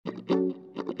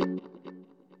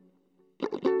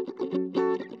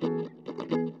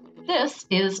This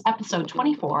is episode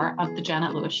 24 of The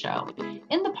Janet Lewis Show.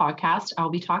 In the podcast, I'll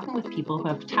be talking with people who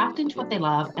have tapped into what they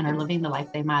love and are living the life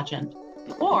they imagined.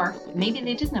 Or maybe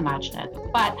they didn't imagine it,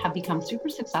 but have become super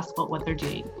successful at what they're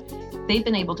doing. They've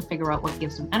been able to figure out what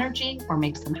gives them energy or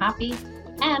makes them happy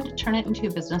and turn it into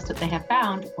a business that they have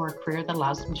found or a career that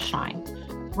allows them to shine.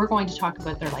 We're going to talk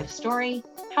about their life story,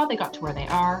 how they got to where they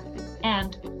are,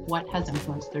 and what has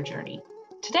influenced their journey.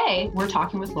 Today, we're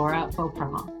talking with Laura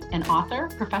Beauparlant, an author,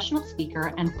 professional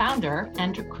speaker, and founder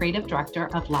and creative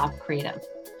director of Lab Creative.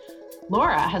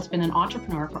 Laura has been an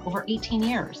entrepreneur for over 18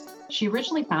 years. She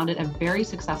originally founded a very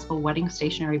successful wedding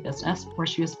stationery business where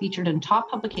she was featured in top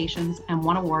publications and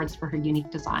won awards for her unique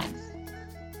designs.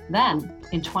 Then,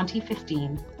 in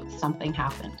 2015, something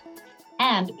happened,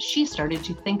 and she started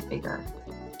to think bigger,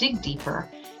 dig deeper,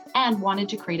 and wanted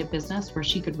to create a business where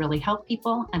she could really help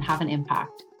people and have an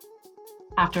impact.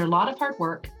 After a lot of hard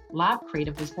work, Lab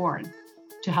Creative was born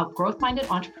to help growth-minded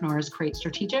entrepreneurs create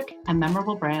strategic and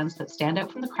memorable brands that stand out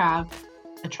from the crowd,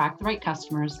 attract the right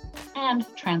customers, and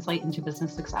translate into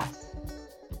business success.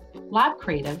 Lab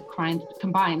Creative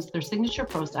combines their signature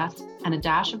process and a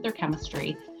dash of their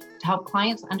chemistry to help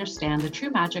clients understand the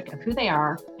true magic of who they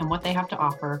are and what they have to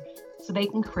offer so they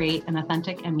can create an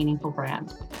authentic and meaningful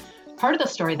brand. Part of the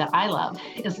story that I love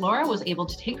is Laura was able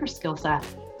to take her skill set,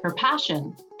 her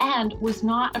passion, and was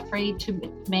not afraid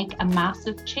to make a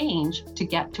massive change to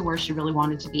get to where she really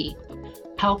wanted to be,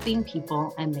 helping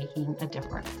people and making a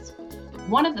difference.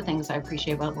 One of the things I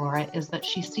appreciate about Laura is that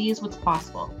she sees what's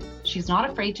possible. She's not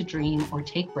afraid to dream or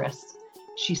take risks.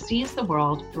 She sees the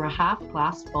world through a half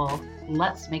glass full,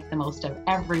 let's make the most of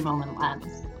every moment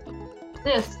lens.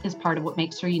 This is part of what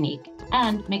makes her unique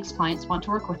and makes clients want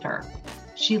to work with her.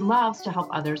 She loves to help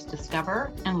others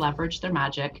discover and leverage their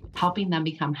magic, helping them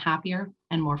become happier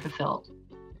and more fulfilled.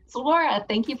 So Laura,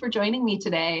 thank you for joining me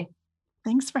today.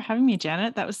 Thanks for having me,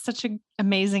 Janet. That was such an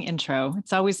amazing intro.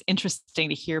 It's always interesting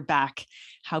to hear back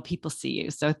how people see you.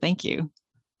 So thank you.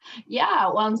 Yeah,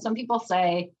 well, some people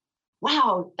say,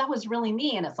 wow, that was really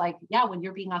me. And it's like, yeah, when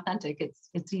you're being authentic,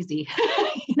 it's easy.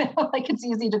 It's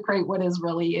easy to create what is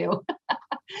really you.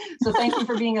 So thank you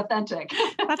for being authentic.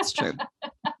 That's true.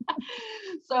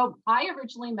 So I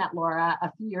originally met Laura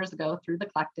a few years ago through The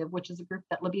Collective, which is a group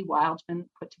that Libby Wildman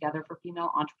put together for female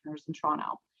entrepreneurs in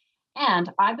Toronto. And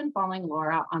I've been following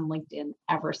Laura on LinkedIn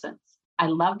ever since. I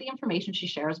love the information she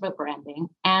shares about branding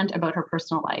and about her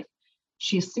personal life.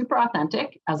 She's super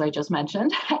authentic, as I just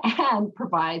mentioned, and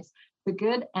provides the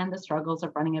good and the struggles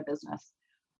of running a business.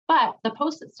 But the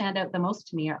posts that stand out the most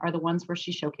to me are the ones where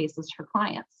she showcases her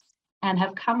clients and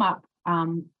have come up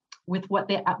with what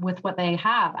they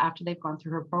have after they've gone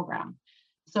through her program.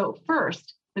 So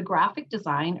first, the graphic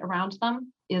design around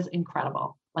them is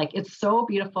incredible. Like, it's so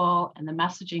beautiful and the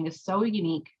messaging is so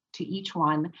unique to each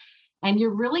one. And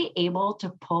you're really able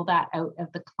to pull that out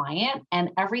of the client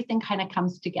and everything kind of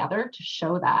comes together to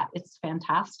show that. It's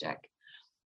fantastic.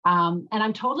 And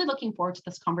I'm totally looking forward to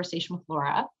this conversation with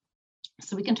Laura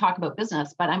so we can talk about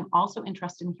business, but I'm also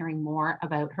interested in hearing more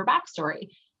about her backstory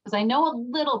because I know a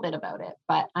little bit about it,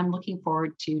 but I'm looking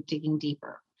forward to digging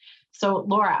deeper. So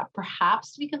Laura,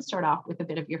 perhaps we can start off with a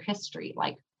bit of your history.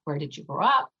 Like, where did you grow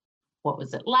up? What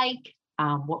was it like?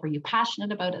 What were you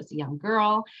passionate about as a young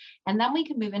girl? And then we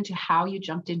can move into how you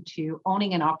jumped into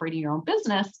owning and operating your own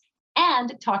business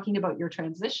and talking about your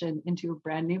transition into a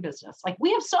brand new business. Like,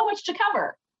 we have so much to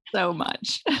cover. So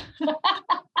much.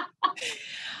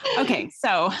 Okay,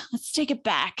 so let's take it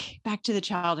back to the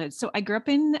childhood. So I grew up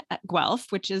in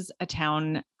Guelph, which is a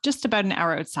town just about an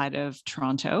hour outside of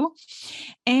Toronto,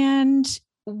 and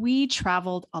we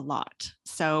traveled a lot.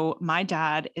 So my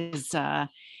dad is a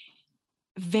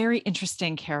very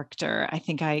interesting character. I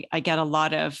think I get a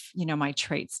lot of, my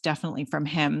traits definitely from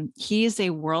him. He is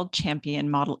a world champion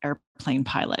model airplane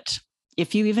pilot,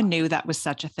 if you even knew that was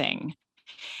such a thing.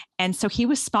 And so he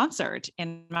was sponsored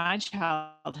in my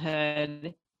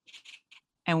childhood.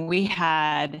 And we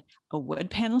had a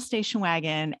wood panel station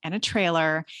wagon and a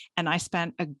trailer. And I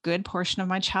spent a good portion of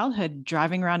my childhood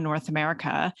driving around North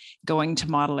America, going to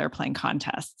model airplane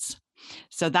contests.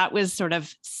 So that was sort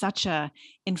of such a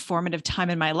informative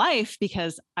time in my life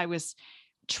because I was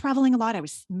traveling a lot. I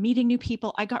was meeting new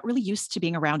people. I got really used to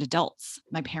being around adults.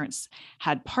 My parents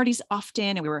had parties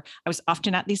often, and I was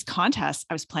often at these contests.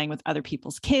 I was playing with other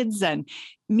people's kids and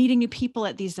meeting new people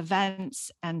at these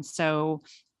events. And so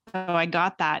I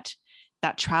got that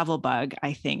travel bug,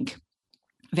 I think.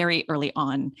 very early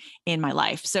on in my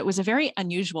life. So it was a very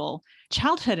unusual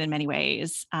childhood in many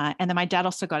ways. And then my dad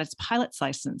also got his pilot's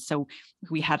license. So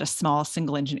we had a small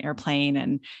single engine airplane.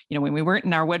 And, when we weren't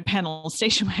in our wood panel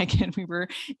station wagon, we were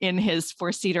in his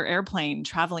 4-seater airplane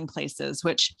traveling places,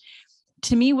 which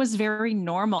to me was very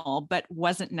normal, but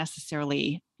wasn't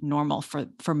necessarily normal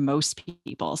for most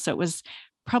people. So it was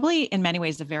probably in many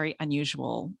ways a very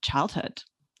unusual childhood.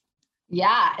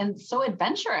 Yeah. And so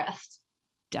adventurous.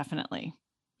 Definitely.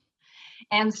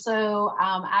 And so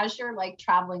as you're like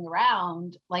traveling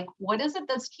around, like, what is it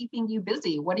that's keeping you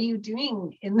busy? What are you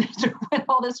doing when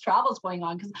all this travel is going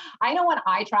on? Because I know when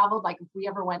I traveled, like if we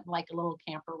ever went like a little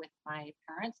camper with my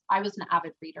parents, I was an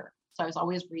avid reader. So I was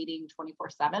always reading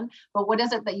 24/7. But what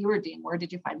is it that you were doing? Where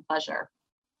did you find pleasure?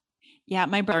 Yeah,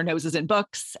 my brother noses in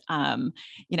books,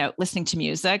 listening to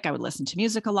music. I would listen to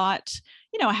music a lot.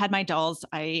 I had my dolls.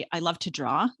 I love to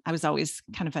draw. I was always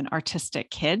kind of an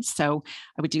artistic kid. So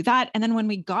I would do that. And then when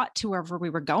we got to wherever we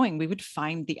were going, we would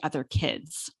find the other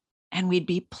kids and we'd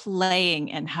be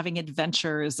playing and having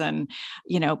adventures and,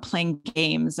 playing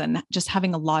games and just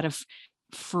having a lot of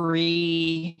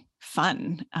free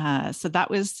fun. So it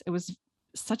was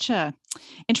such a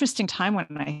interesting time when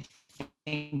I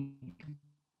think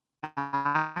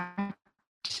back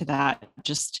to that,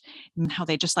 just how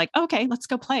they just like, okay, let's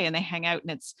go play. And they hang out.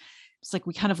 And it's like,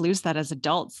 we kind of lose that as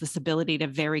adults, this ability to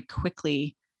very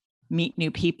quickly meet new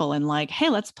people and like, hey,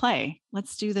 let's play,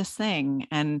 let's do this thing.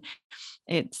 And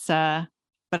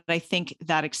but I think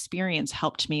that experience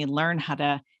helped me learn how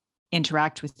to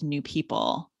interact with new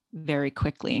people very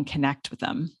quickly and connect with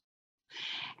them.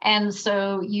 And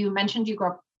so you mentioned you grew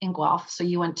up in Guelph. So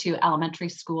you went to elementary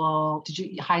school,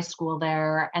 high school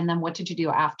there? And then what did you do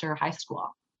after high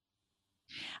school?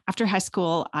 After high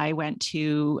school, I went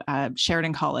to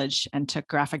Sheridan College and took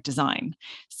graphic design.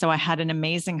 So I had an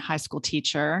amazing high school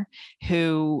teacher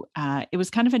who it was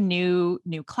kind of a new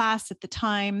class at the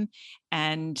time.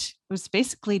 And it was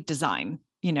basically design,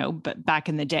 but back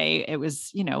in the day, it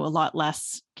was, a lot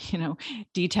less,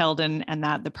 detailed and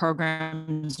that the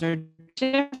programs are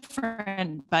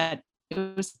different, but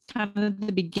it was kind of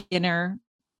the beginner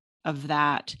of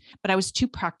that. But I was too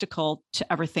practical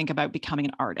to ever think about becoming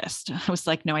an artist. I was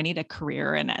like, no, I need a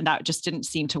career. And that just didn't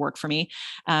seem to work for me.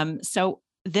 So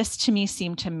this to me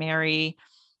seemed to marry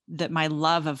my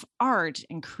love of art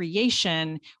and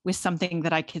creation with something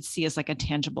that I could see as like a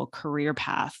tangible career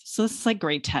path. So this is like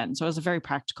grade 10. So I was a very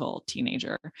practical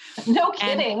teenager. No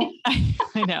kidding.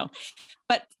 I know.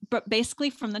 But basically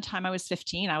from the time I was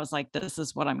 15, I was like, this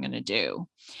is what I'm going to do.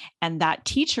 And that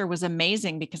teacher was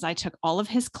amazing because I took all of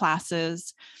his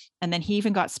classes and then he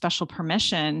even got special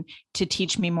permission to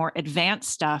teach me more advanced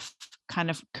stuff kind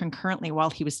of concurrently while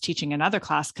he was teaching another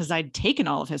class because I'd taken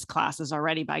all of his classes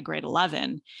already by grade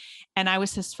 11. And I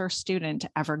was his first student to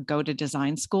ever go to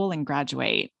design school and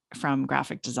graduate from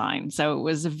graphic design. So it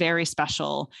was a very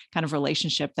special kind of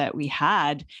relationship that we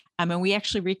had. And we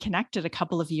actually reconnected a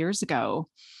couple of years ago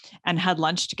and had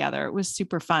lunch together. It was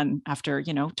super fun after,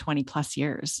 20 plus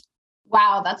years.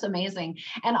 Wow, that's amazing.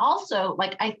 And also,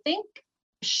 like, I think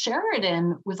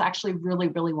Sheridan was actually really,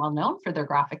 really well known for their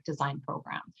graphic design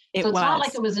program. So it's not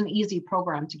like it was an easy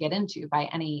program to get into by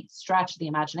any stretch of the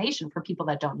imagination for people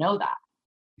that don't know that.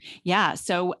 Yeah.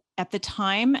 So at the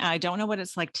time, I don't know what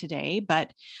it's like today,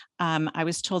 but I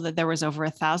was told that there was over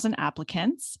 1,000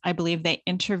 applicants. I believe they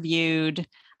interviewed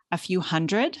a few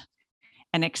hundred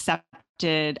and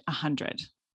accepted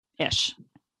 100-ish.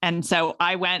 And so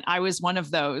I was one of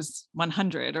those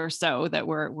 100 or so that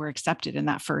were accepted in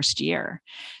that first year.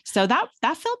 So that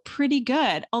felt pretty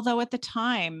good. Although at the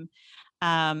time,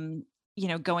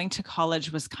 going to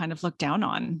college was kind of looked down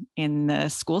on in the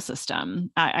school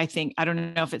system. I think, I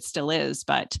don't know if it still is,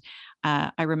 but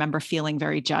I remember feeling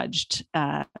very judged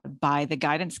by the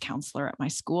guidance counselor at my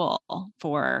school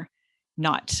for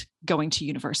not going to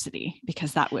university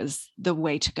because that was the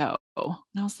way to go. And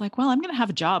I was like, well, I'm going to have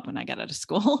a job when I get out of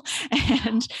school.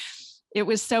 And it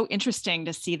was so interesting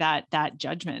to see that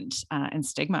judgment and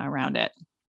stigma around it.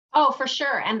 Oh, for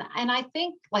sure. And I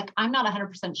think, like, I'm not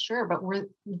 100% sure, but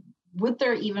would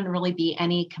there even really be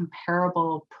any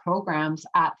comparable programs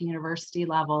at the university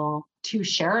level to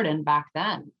Sheridan back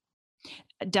then?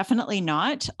 Definitely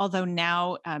not. Although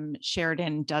now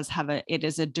Sheridan does it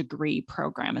is a degree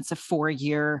program. It's a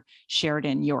 4-year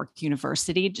Sheridan York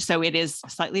University. So it is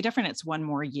slightly different. It's one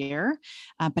more year,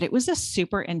 but it was a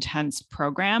super intense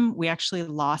program. We actually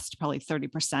lost probably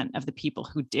 30% of the people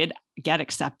who did get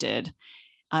accepted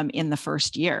in the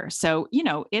first year. So,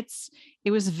 it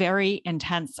was very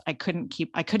intense. I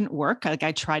couldn't work. Like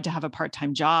I tried to have a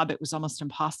part-time job. It was almost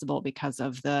impossible because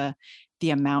of the the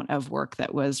amount of work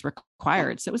that was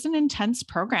required. So it was an intense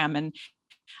program, and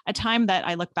a time that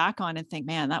I look back on and think,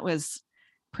 man, that was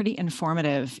pretty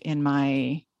informative in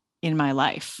my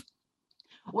life.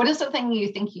 What is the thing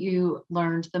you think you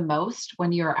learned the most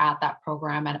when you were at that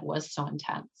program and it was so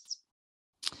intense?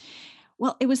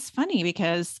 Well, it was funny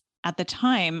because at the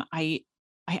time I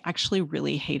actually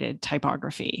really hated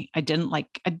typography. I didn't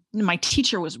my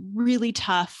teacher was really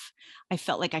tough. I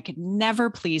felt like I could never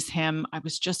please him. I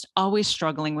was just always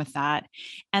struggling with that.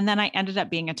 And then I ended up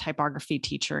being a typography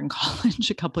teacher in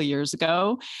college a couple of years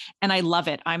ago. And I love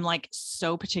it. I'm like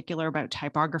so particular about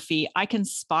typography. I can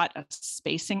spot a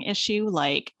spacing issue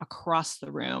like across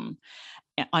the room.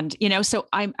 And, so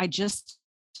I just,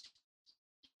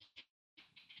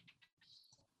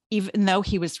 even though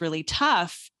he was really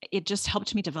tough, it just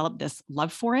helped me develop this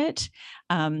love for it.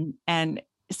 And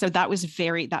so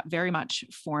that very much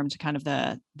formed kind of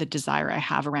the desire I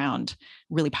have around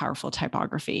really powerful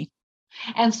typography.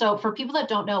 And so for people that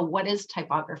don't know, what is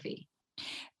typography?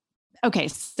 Okay.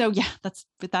 So yeah,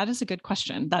 that is a good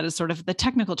question. That is sort of the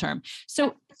technical term.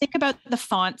 So think about the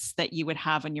fonts that you would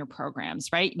have in your programs,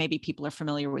 right? Maybe people are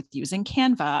familiar with using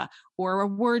Canva or a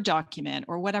Word document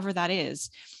or whatever that is.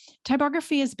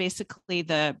 Typography is basically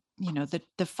the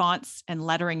fonts and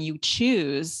lettering you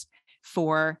choose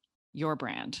for your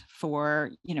brand,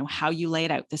 for, how you lay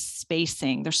it out, the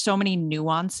spacing. There's so many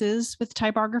nuances with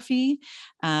typography.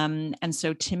 And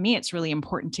so to me, it's really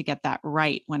important to get that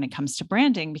right when it comes to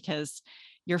branding, because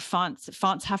your fonts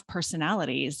have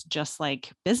personalities just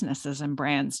like businesses and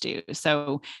brands do.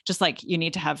 So just like you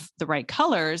need to have the right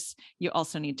colors, you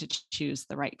also need to choose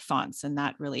the right fonts. And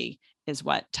that really is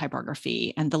what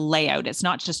typography and the layout. It's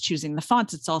not just choosing the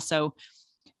fonts. It's also,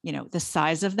 the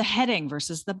size of the heading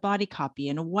versus the body copy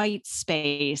and white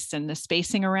space and the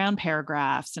spacing around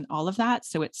paragraphs and all of that.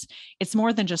 So it's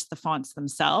more than just the fonts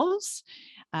themselves.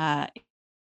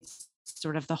 It's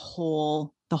sort of the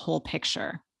whole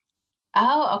picture.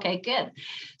 Oh, okay, good.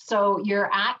 So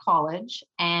you're at college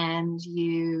and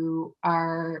you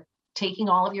are taking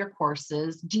all of your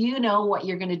courses. Do you know what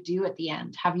you're going to do at the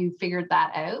end? Have you figured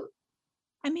that out?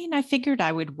 I mean, I figured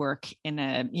I would work in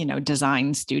a,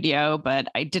 design studio, but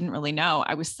I didn't really know.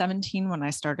 I was 17 when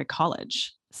I started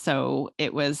college. So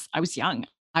I was young.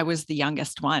 I was the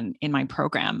youngest one in my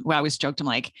program. Well, I always joked, I'm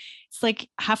like, it's like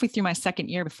halfway through my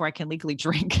second year before I can legally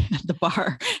drink at the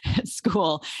bar at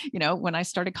school, when I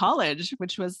started college,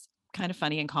 which was kind of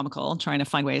funny and comical, trying to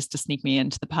find ways to sneak me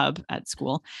into the pub at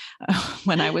school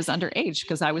when I was underage,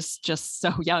 because I was just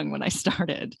so young when I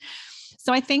started.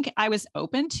 So I think I was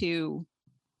open to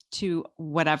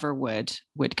whatever would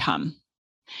come.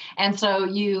 And so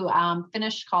you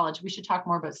finished college. We should talk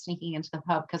more about sneaking into the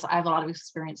pub because I have a lot of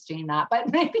experience doing that, but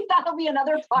maybe that'll be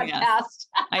another podcast. Yes.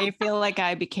 I feel like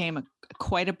I became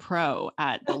quite a pro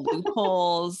at the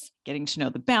loopholes, getting to know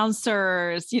the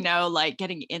bouncers, like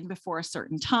getting in before a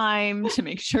certain time to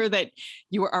make sure that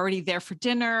you were already there for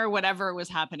dinner, whatever was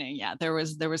happening. Yeah, there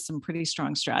was some pretty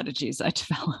strong strategies I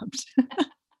developed.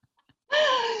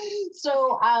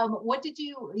 So what did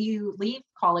you leave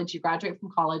college, you graduate from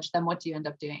college, then what do you end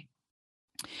up doing?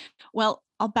 Well,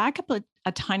 I'll back up a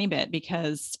tiny bit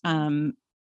because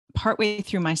partway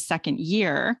through my second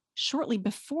year, shortly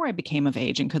before I became of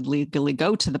age and could legally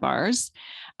go to the bars,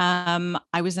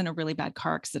 I was in a really bad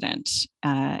car accident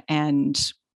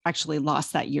and actually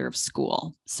lost that year of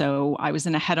school. So I was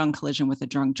in a head-on collision with a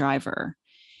drunk driver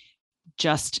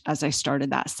just as I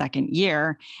started that second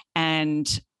year.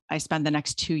 And I spent the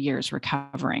next 2 years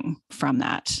recovering from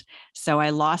that. So I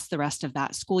lost the rest of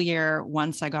that school year.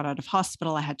 Once I got out of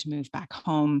hospital, I had to move back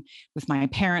home with my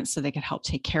parents so they could help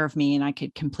take care of me and I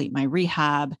could complete my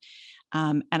rehab.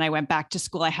 And I went back to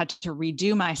school. I had to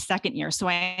redo my second year. So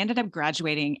I ended up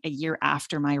graduating a year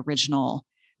after my original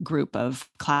group of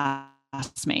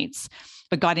classmates,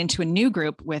 but got into a new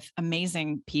group with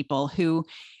amazing people who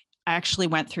actually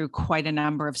went through quite a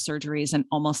number of surgeries and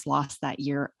almost lost that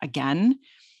year again.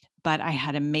 But I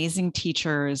had amazing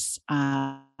teachers,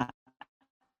 amazing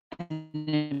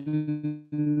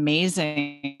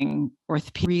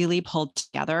orthopedic, really pulled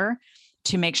together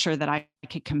to make sure that I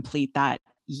could complete that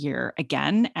year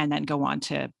again and then go on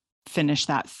to finish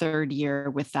that third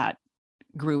year with that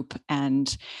group.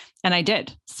 And I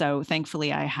did. So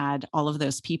thankfully I had all of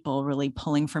those people really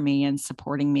pulling for me and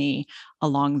supporting me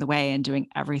along the way and doing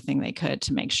everything they could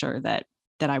to make sure that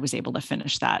I was able to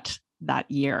finish that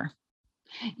year.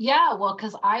 Yeah, well,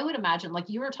 because I would imagine, like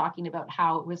you were talking about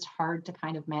how it was hard to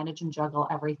kind of manage and juggle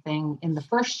everything in the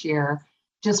first year,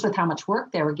 just with how much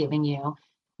work they were giving you.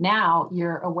 Now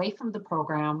you're away from the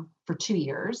program for 2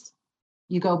 years.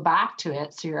 you go back to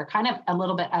it. So you're kind of a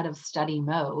little bit out of study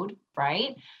mode,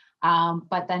 right?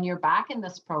 But then you're back in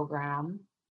this program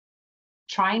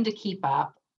trying to keep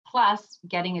up, plus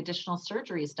getting additional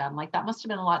surgeries done. Like that must have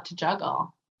been a lot to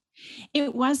juggle.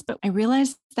 It was, but I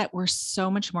realized that we're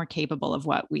so much more capable of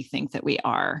what we think that we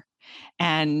are.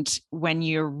 And when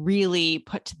you're really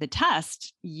put to the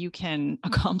test, you can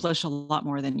accomplish a lot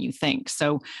more than you think.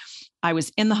 So I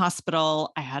was in the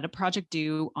hospital. I had a project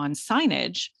due on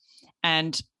signage,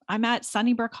 and I'm at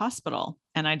Sunnybrook Hospital.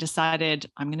 And I decided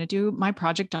I'm going to do my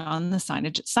project on the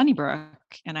signage at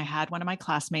Sunnybrook. And I had one of my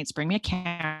classmates bring me a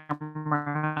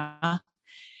camera,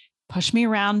 push me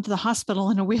around the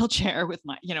hospital in a wheelchair with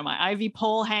my, my IV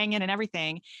pole hanging and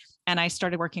everything. And I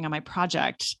started working on my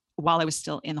project while I was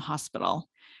still in the hospital,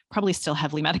 probably still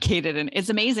heavily medicated. And it's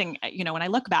amazing. When I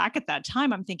look back at that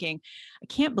time, I'm thinking, I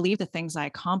can't believe the things I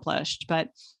accomplished, but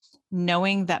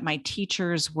knowing that my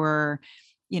teachers were,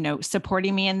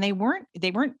 supporting me, and they weren't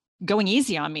going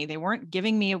easy on me. They weren't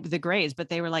giving me the grades, but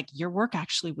they were like, your work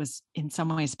actually was in some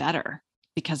ways better,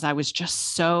 because I was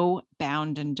just so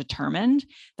bound and determined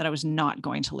that I was not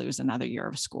going to lose another year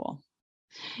of school.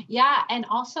 Yeah. And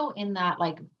also in that,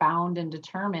 like, bound and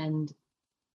determined,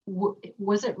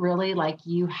 was it really like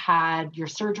you had your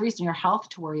surgeries and your health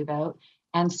to worry about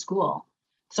and school?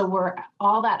 So were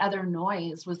all that other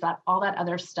noise, was that all that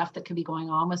other stuff that could be going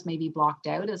on was maybe blocked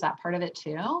out? Is that part of it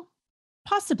too?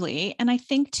 Possibly. And I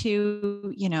think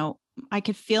too, I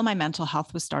could feel my mental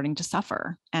health was starting to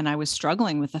suffer. And I was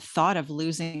struggling with the thought of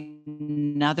losing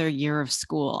another year of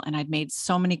school. And I'd made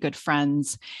so many good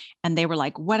friends. And they were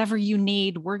like, whatever you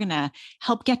need, we're going to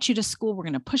help get you to school. We're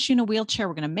going to push you in a wheelchair.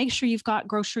 We're going to make sure you've got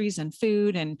groceries and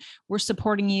food. And we're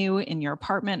supporting you in your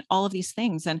apartment, all of these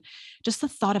things. And just the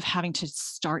thought of having to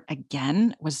start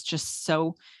again was just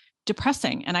so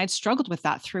depressing. And I'd struggled with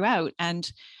that throughout.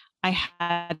 And I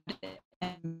had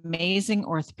amazing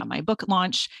ortho at my book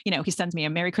launch. He sends me a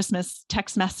Merry Christmas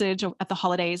text message at the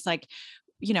holidays. Like,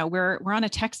 we're on a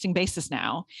texting basis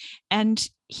now. And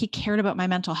he cared about my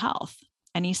mental health.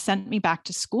 And he sent me back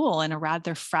to school in a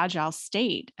rather fragile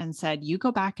state and said, you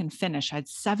go back and finish. I had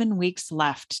 7 weeks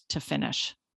left to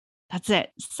finish. That's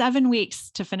it. 7 weeks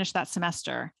to finish that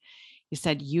semester. He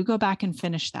said, you go back and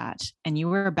finish that. And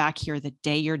you are back here the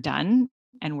day you're done.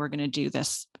 And we're going to do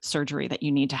this surgery that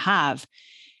you need to have.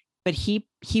 But he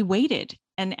waited.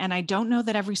 And I don't know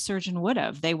that every surgeon would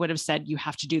have. They would have said, you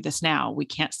have to do this now. We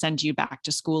can't send you back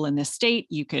to school in this state.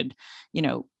 You could,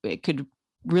 it could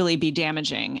really be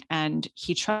damaging. And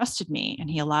he trusted me and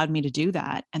he allowed me to do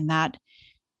that. And that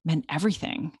meant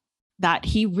everything. That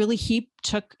he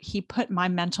put my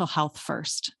mental health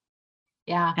first.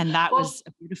 Yeah. And that was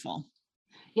beautiful.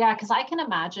 Yeah, because I can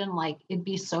imagine, like, it'd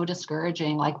be so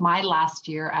discouraging. Like my last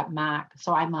year at Mac,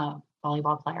 so I'm a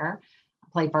volleyball player,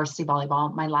 played varsity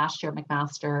volleyball. My last year at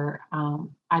McMaster,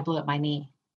 I blew up my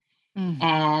knee.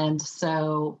 And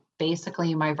so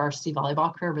basically my varsity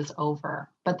volleyball career was over.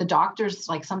 But the doctors,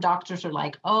 like some doctors are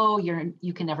like, oh,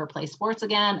 you can never play sports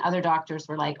again. Other doctors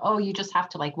were like, oh, you just have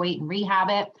to like wait and rehab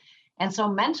it. And so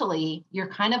mentally, you're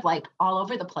kind of like all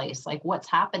over the place, like what's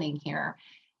happening here.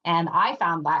 And I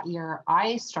found that year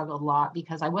I struggled a lot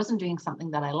because I wasn't doing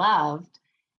something that I loved.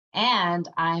 And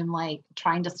I'm like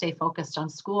trying to stay focused on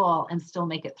school and still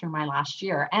make it through my last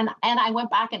year. And I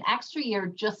went back an extra year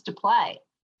just to play.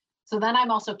 So then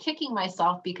I'm also kicking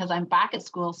myself because I'm back at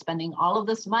school spending all of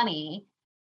this money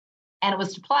and it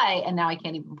was to play and now I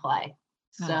can't even play.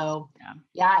 So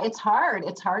yeah, it's hard.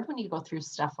 It's hard when you go through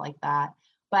stuff like that.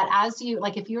 But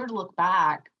if you were to look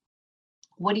back,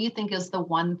 what do you think is the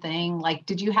one thing, like,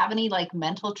 did you have any like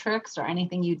mental tricks or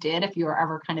anything you did if you were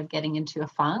ever kind of getting into a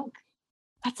funk?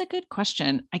 That's a good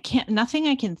question. Nothing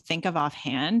I can think of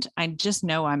offhand. I just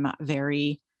know I'm a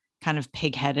very kind of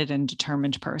pig-headed and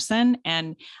determined person.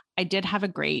 And I did have a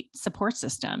great support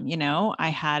system. I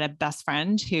had a best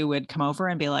friend who would come over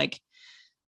and be like,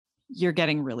 you're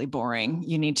getting really boring.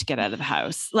 You need to get out of the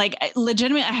house. Like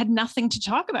legitimately, I had nothing to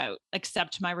talk about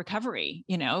except my recovery.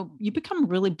 You become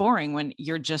really boring when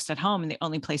you're just at home and the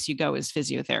only place you go is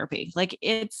physiotherapy.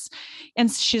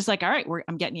 And she's like, all right,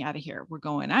 I'm getting you out of here. We're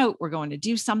going out. We're going to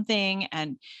do something.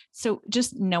 And so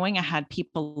just knowing I had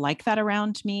people like that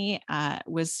around me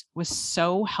was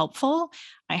so helpful.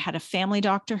 I had a family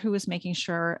doctor who was making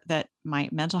sure that my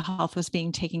mental health was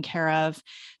being taken care of.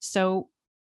 So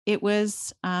it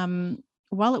was,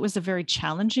 while it was a very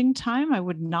challenging time, I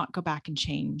would not go back and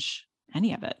change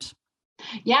any of it.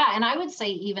 Yeah. And I would say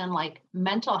even like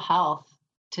mental health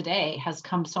today has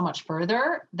come so much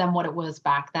further than what it was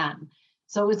back then.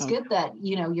 So it's good that,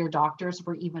 your doctors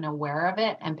were even aware of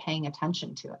it and paying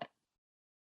attention to it.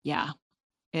 Yeah.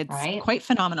 It's right? quite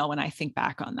phenomenal when I think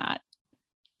back on that.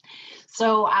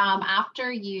 So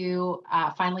after you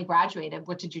finally graduated,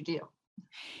 what did you do?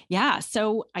 Yeah.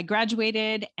 So I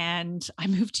graduated and I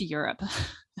moved to Europe.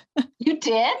 You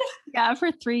did? Yeah,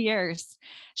 for 3 years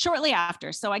shortly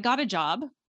after. So I got a job,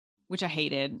 which I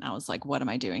hated. I was like, what am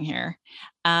I doing here?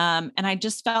 And I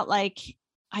just felt like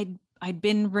I'd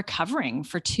been recovering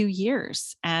for 2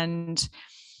 years, and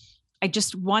I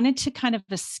just wanted to kind of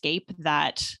escape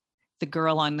that, the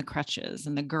girl on the crutches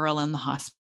and the girl in the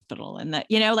hospital and that,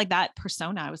 like that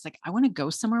persona. I was like, I want to go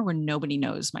somewhere where nobody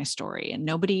knows my story and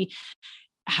nobody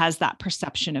has that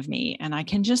perception of me. And I'm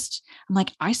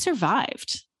like, I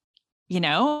survived,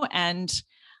 and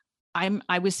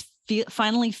I was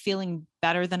finally feeling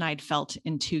better than I'd felt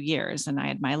in 2 years. And I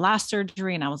had my last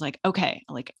surgery and I was like, okay,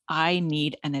 like I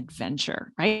need an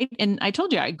adventure. Right. And I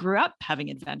told you, I grew up having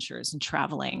adventures and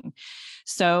traveling.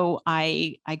 So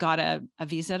I got a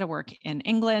visa to work in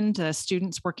England, a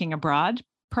students working abroad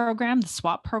program, the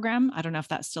SWAP program. I don't know if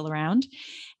that's still around.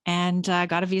 And I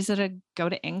got a visa to go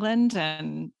to England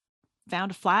and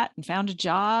found a flat and found a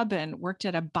job and worked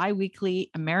at a biweekly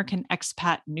American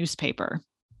expat newspaper,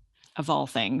 of all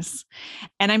things.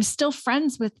 And I'm still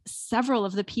friends with several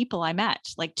of the people I met.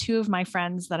 Like two of my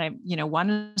friends that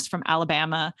one was from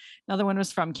Alabama, another one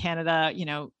was from Canada,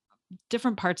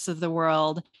 different parts of the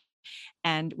world.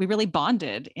 And we really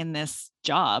bonded in this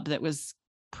job that was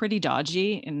pretty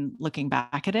dodgy in looking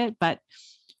back at it. But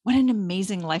what an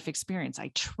amazing life experience.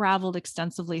 I traveled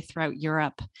extensively throughout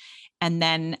Europe. And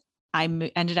then I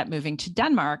ended up moving to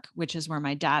Denmark, which is where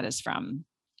my dad is from.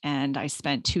 And I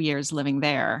spent 2 years living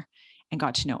there and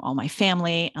got to know all my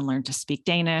family and learned to speak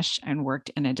Danish and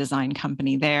worked in a design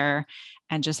company there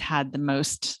and just had the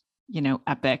most,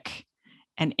 epic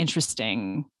and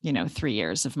interesting, 3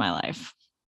 years of my life.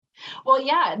 Well,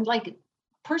 yeah. And like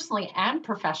personally and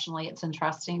professionally, it's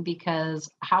interesting because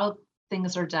how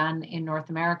things are done in North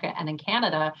America and in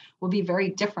Canada will be very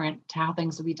different to how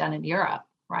things will be done in Europe,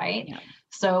 right? Yeah.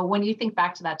 So when you think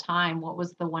back to that time, what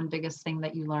was the one biggest thing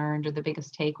that you learned or the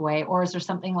biggest takeaway? Or is there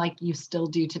something like you still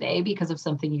do today because of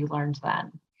something you learned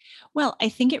then? Well, I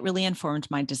think it really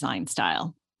informed my design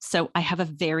style. So I have a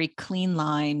very clean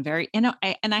line, and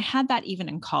I had that even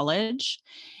in college.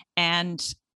 And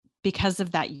because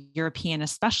of that European,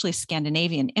 especially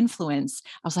Scandinavian influence,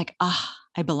 I was like,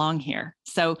 I belong here.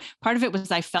 So part of it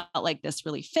was I felt like this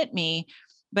really fit me,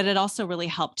 but it also really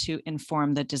helped to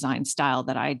inform the design style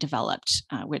that I developed,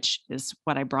 which is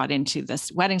what I brought into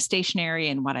this wedding stationery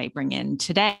and what I bring in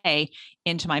today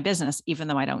into my business, even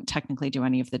though I don't technically do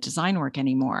any of the design work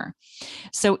anymore.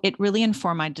 So it really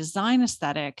informed my design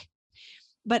aesthetic.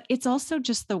 But it's also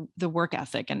just the work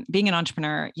ethic and being an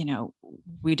entrepreneur,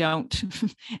 we don't,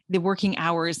 the working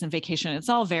hours and vacation, it's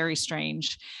all very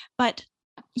strange. But,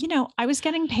 I was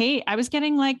getting paid. I was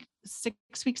getting like 6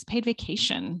 weeks paid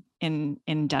vacation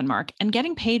in Denmark and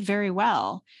getting paid very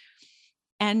well.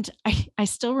 And I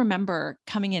still remember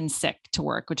coming in sick to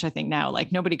work, which I think now,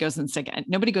 like nobody goes in sick,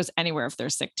 nobody goes anywhere if they're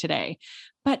sick today.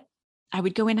 But I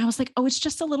would go in, I was like, oh, it's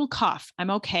just a little cough. I'm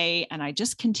okay. And I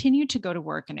just continued to go to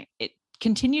work and it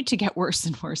continued to get worse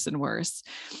and worse and worse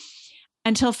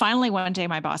until finally one day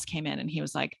my boss came in and he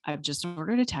was like, I've just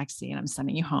ordered a taxi and I'm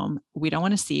sending you home. We don't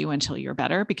want to see you until you're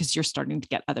better because you're starting to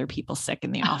get other people sick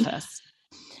in the office.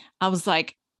 I was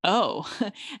like, oh,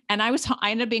 and I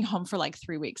ended up being home for like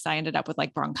 3 weeks. I ended up with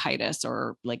like bronchitis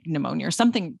or like pneumonia or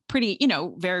something pretty,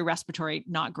 very respiratory,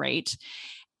 not great.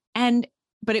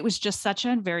 But it was just such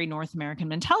a very North American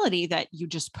mentality that you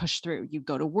just push through. You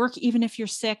go to work, even if you're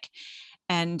sick.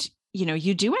 And,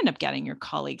 you do end up getting your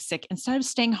colleagues sick instead of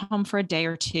staying home for a day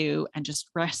or two and just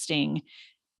resting.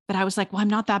 But I was like, well, I'm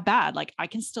not that bad. Like I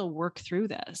can still work through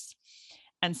this.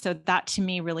 And so that to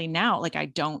me really now, like I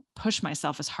don't push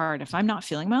myself as hard. If I'm not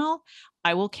feeling well,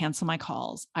 I will cancel my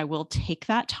calls. I will take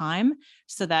that time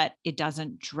so that it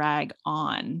doesn't drag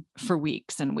on for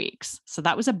weeks and weeks. So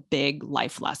that was a big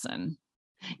life lesson.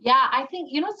 Yeah, I think,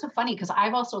 it's so funny because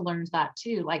I've also learned that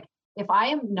too. Like if I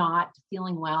am not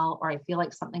feeling well or I feel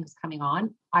like something's coming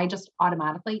on, I just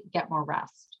automatically get more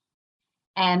rest.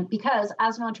 And because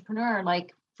as an entrepreneur,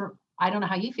 like I don't know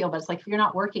how you feel, but it's like if you're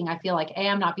not working, I feel like A,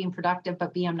 I'm not being productive,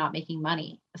 but B, I'm not making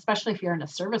money, especially if you're in a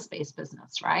service-based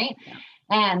business, right? Yeah.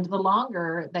 And the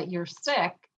longer that you're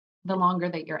sick, the longer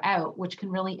that you're out, which can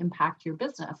really impact your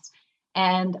business.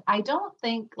 And I don't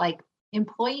think like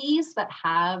employees that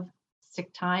have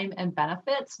sick time and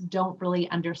benefits don't really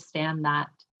understand that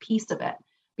piece of it.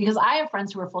 Because I have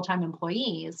friends who are full-time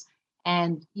employees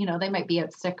and, they might be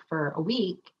out sick for a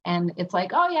week and it's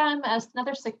like, oh yeah, I'm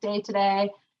another sick day today.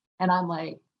 And I'm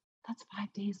like, that's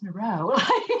 5 days in a row.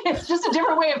 It's just a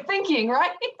different way of thinking,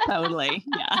 right? Totally.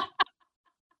 Yeah.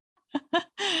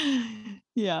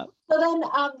 Yeah. So then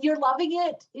you're loving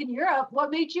it in Europe.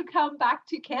 What made you come back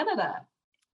to Canada?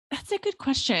 That's a good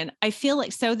question. I feel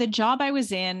like, so the job I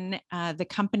was in, the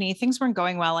company, things weren't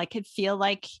going well. I could feel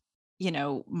like,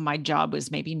 my job was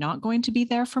maybe not going to be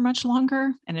there for much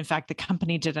longer. And in fact, the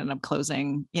company did end up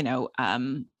closing,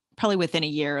 probably within a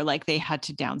year, like they had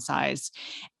to downsize.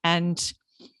 And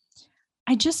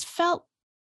I just felt,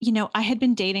 I had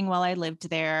been dating while I lived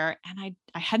there and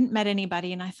I hadn't met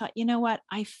anybody. And I thought, you know what?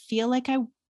 I feel like I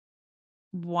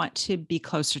want to be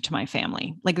closer to my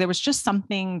family. Like there was just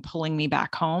something pulling me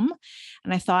back home.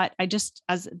 And I thought,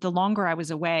 as the longer I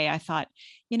was away, I thought,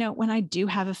 when I do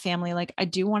have a family, like I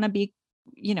do want to be,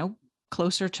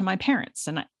 closer to my parents.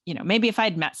 And, maybe if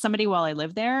I'd met somebody while I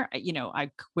lived there,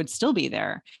 I would still be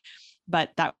there.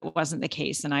 But that wasn't the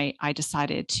case. And I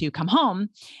decided to come home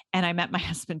and I met my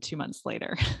husband 2 months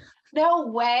later. No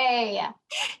way.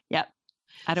 Yep.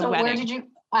 At a So wedding. where did you,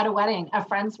 at a wedding, a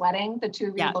friend's wedding, the two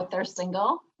of you both there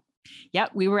single? Yeah.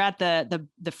 We were at the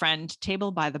friend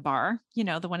table by the bar,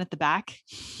 the one at the back,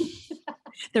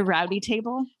 the rowdy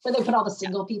table. Where they put all the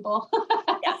single people.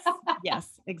 Yes,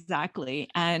 exactly.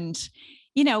 And,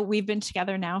 we've been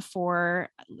together now for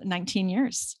 19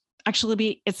 years.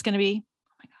 Actually, it's going to be,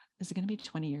 oh my God, is it going to be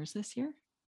 20 years this year?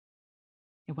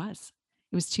 It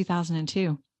was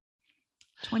 2002.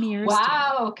 20 years.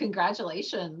 Wow. together.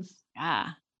 Congratulations. Yeah.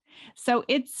 So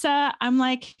it's, I'm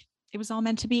like, it was all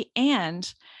meant to be.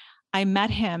 And I met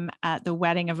him at the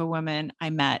wedding of a woman I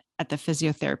met at the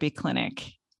physiotherapy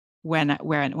clinic when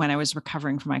I was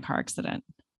recovering from my car accident.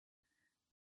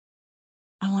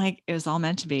 I'm like, it was all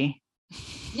meant to be.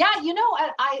 Yeah.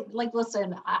 I like,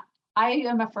 listen, I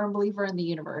am a firm believer in the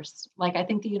universe. Like, I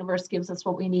think the universe gives us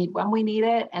what we need when we need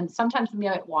it. And sometimes we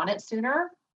might want it sooner,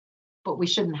 but we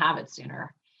shouldn't have it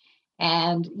sooner.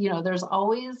 And, there's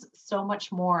always so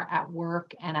much more at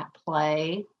work and at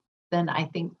play than I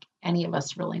think any of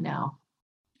us really know.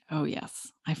 Oh,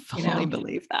 yes. I fully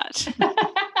believe that.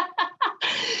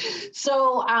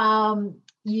 So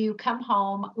you come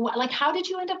home, like, how did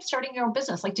you end up starting your own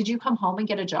business? Like, did you come home and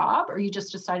get a job or you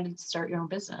just decided to start your own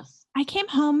business? I came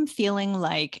home feeling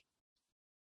like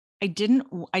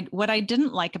what I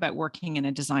didn't like about working in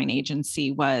a design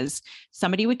agency was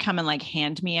somebody would come and like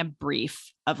hand me a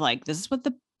brief of like, this is what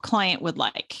the client would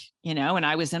like, and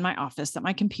I was in my office at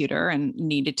my computer and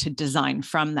needed to design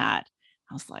from that.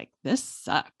 I was like, this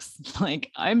sucks.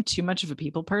 Like, I'm too much of a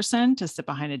people person to sit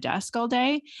behind a desk all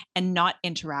day and not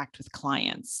interact with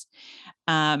clients.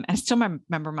 And I still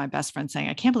remember my best friend saying,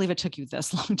 I can't believe it took you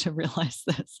this long to realize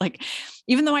this. Like,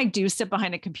 even though I do sit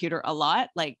behind a computer a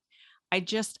lot, like,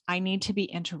 I need to be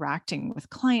interacting with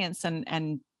clients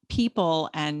and people.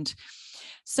 And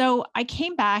so I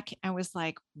came back and was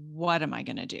like, what am I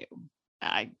going to do?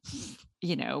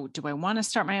 Do I want to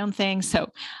start my own thing?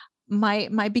 So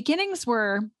my beginnings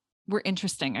were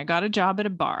interesting. I got a job at a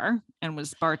bar and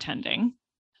was bartending.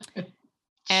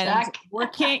 And check.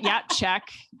 Working, check.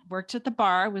 Worked at the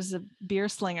bar, was a beer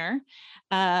slinger,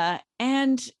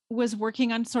 and was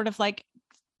working on sort of like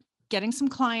getting some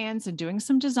clients and doing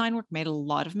some design work, made a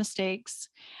lot of mistakes.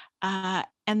 And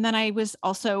then I was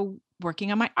also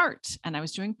working on my art and I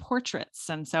was doing portraits.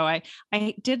 And so I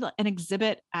did an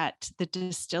exhibit at the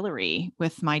distillery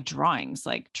with my drawings,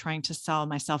 like trying to sell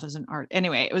myself as an art.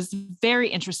 Anyway, it was a very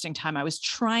interesting time. I was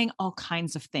trying all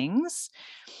kinds of things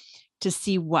to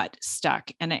see what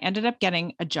stuck. And I ended up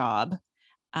getting a job.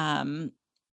 And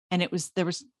it was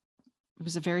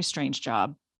a very strange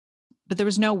job, but there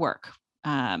was no work.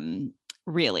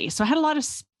 Really. So I had a lot of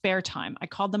spare time. I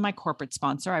called them my corporate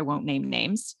sponsor. I won't name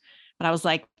names, but I was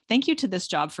like, thank you to this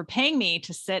job for paying me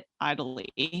to sit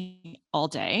idly all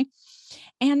day.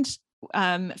 And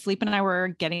Philippe and I were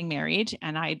getting married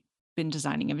and I'd been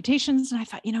designing invitations. And I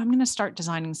thought, I'm going to start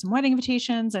designing some wedding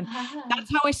invitations. And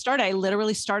that's how I started. I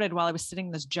literally started while I was sitting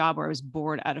in this job where I was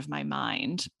bored out of my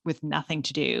mind with nothing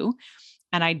to do.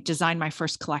 And I designed my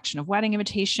first collection of wedding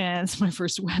invitations, my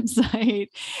first website.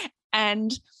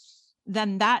 And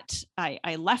then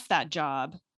I left that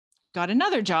job, got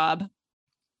another job.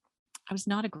 I was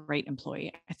not a great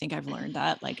employee. I think I've learned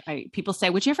that. Like people say,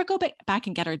 would you ever go back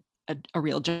and get a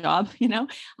real job? I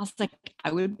was like,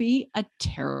 I would be a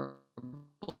terrible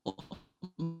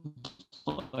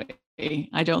employee.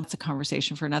 It's a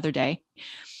conversation for another day,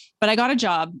 but I got a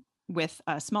job with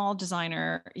a small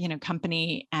designer,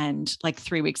 company. And like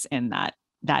 3 weeks in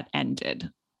that ended.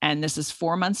 And this is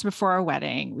 4 months before our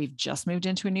wedding. We've just moved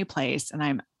into a new place and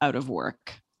I'm out of work.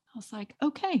 I was like,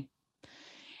 okay.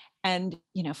 And,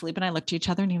 Philippe and I looked at each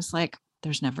other and he was like,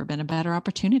 there's never been a better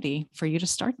opportunity for you to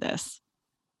start this.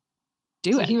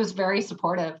 Do So it. he was very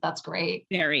supportive. That's great.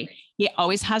 Very. He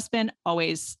always has been,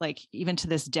 always, like, even to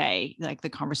this day, like the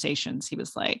conversations, he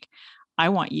was like, I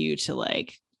want you to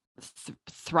like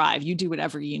thrive. You do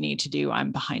whatever you need to do.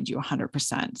 I'm behind you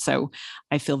 100%. So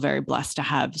I feel very blessed to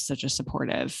have such a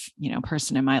supportive,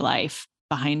 person in my life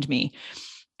behind me.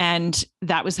 And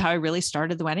that was how I really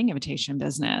started the wedding invitation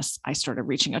business. I started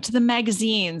reaching out to the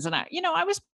magazines, and I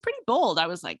was pretty bold. I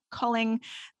was like calling,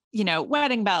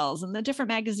 wedding bells and the different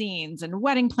magazines and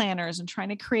wedding planners and trying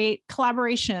to create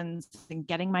collaborations and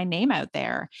getting my name out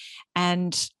there.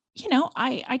 And,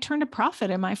 I turned a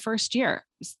profit in my first year.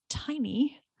 It was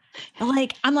tiny.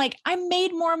 But I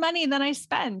made more money than I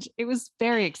spent. It was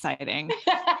very exciting.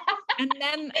 And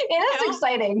then it is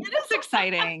exciting. It is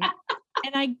exciting.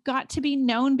 And I got to be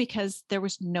known because there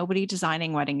was nobody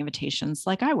designing wedding invitations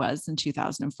like I was in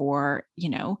 2004.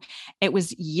 It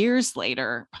was years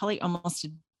later, probably almost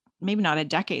maybe not a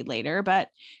decade later, but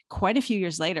quite a few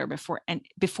years later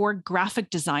before graphic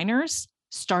designers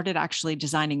started actually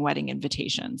designing wedding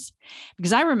invitations.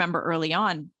 Because I remember early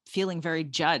on feeling very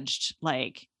judged,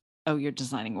 like, oh, you're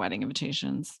designing wedding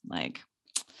invitations.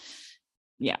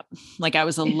 Yeah, like I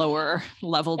was a lower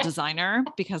level designer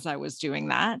because I was doing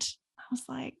that. I was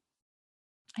like,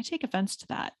 I take offense to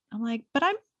that. I'm like, but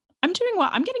I'm doing well.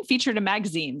 I'm getting featured in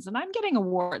magazines and I'm getting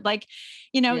award.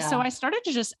 So I started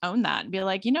to just own that and be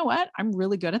like, you know what? I'm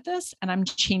really good at this, and I'm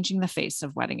changing the face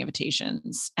of wedding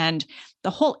invitations. And the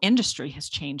whole industry has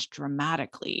changed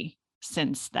dramatically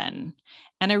since then.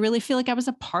 And I really feel like I was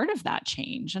a part of that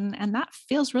change. And that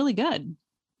feels really good.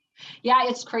 Yeah,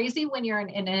 it's crazy when you're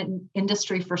in an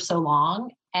industry for so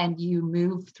long and you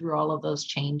move through all of those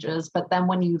changes. But then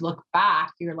when you look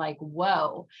back, you're like,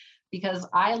 whoa, because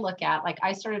I look at, like,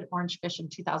 I started Orange Fish in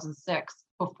 2006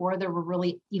 before there were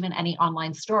really even any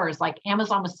online stores. Like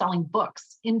Amazon was selling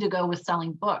books, Indigo was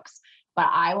selling books, but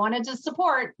I wanted to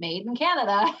support Made in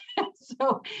Canada.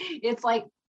 So it's like,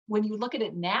 when you look at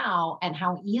it now and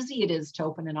how easy it is to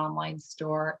open an online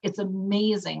store, it's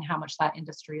amazing how much that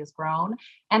industry has grown,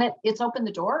 and it's opened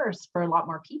the doors for a lot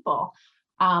more people.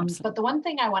 But the one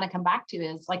thing I want to come back to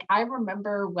is, like, I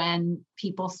remember when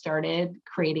people started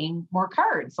creating more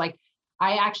cards. Like,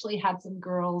 I actually had some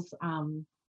girls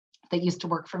that used to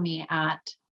work for me at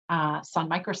Sun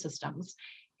Microsystems,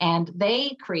 and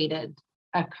they created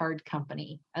a card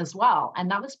company as well. And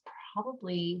that was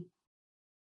probably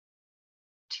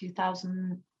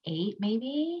 2008,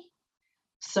 maybe.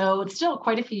 So it's still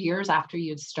quite a few years after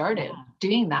you'd started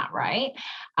doing that, right?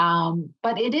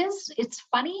 But it's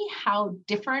funny how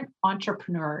different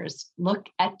entrepreneurs look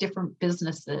at different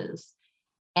businesses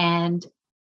and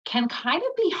can kind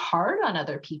of be hard on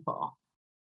other people,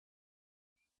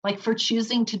 like for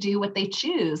choosing to do what they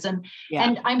choose. And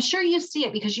I'm sure you see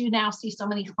it because you now see so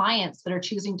many clients that are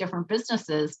choosing different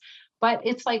businesses. But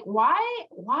it's like, why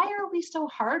are we so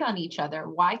hard on each other?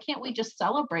 Why can't we just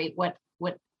celebrate what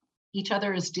each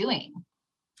other is doing?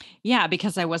 Yeah,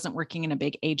 because I wasn't working in a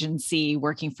big agency,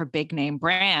 working for big name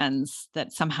brands,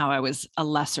 that somehow I was a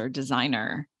lesser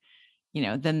designer,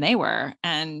 than they were.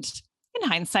 And in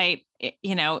hindsight,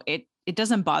 it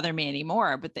doesn't bother me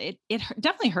anymore, but it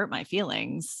definitely hurt my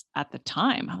feelings at the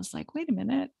time. I was like, wait a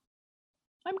minute,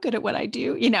 I'm good at what I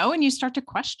do, and you start to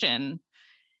question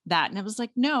that. And I was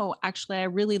like, no, actually, I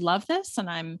really love this.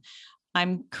 And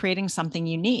I'm creating something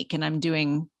unique, and I'm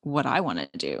doing what I want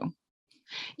to do.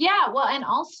 Yeah. Well, and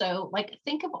also, like,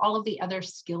 think of all of the other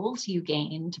skills you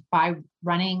gained by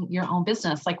running your own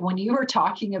business. Like when you were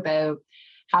talking about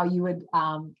how you would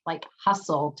like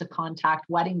hustle to contact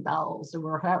wedding bells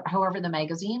or however the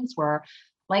magazines were,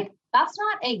 like, that's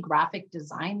not a graphic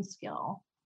design skill,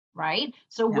 right?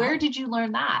 So where did you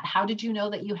learn that? How did you know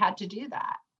that you had to do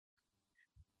that?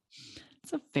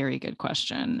 It's a very good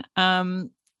question. In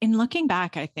looking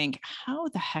back, I think, how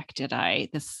the heck did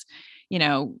this,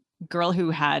 girl who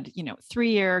had,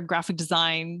 3-year graphic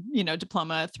design,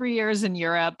 diploma, 3 years in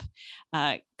Europe,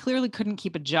 clearly couldn't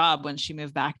keep a job when she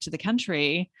moved back to the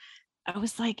country. I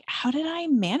was like, how did I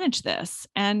manage this?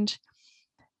 And,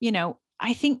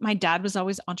 I think my dad was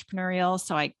always entrepreneurial.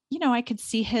 So I could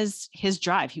see his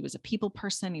drive. He was a people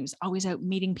person. He was always out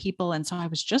meeting people. And so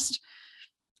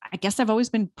I guess I've always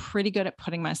been pretty good at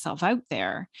putting myself out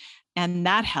there, and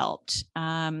that helped.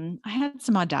 I had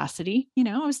some audacity,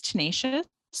 I was tenacious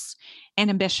and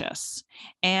ambitious.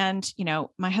 And,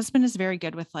 my husband is very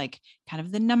good with like kind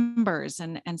of the numbers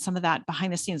and some of that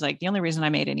behind the scenes. Like the only reason I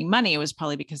made any money was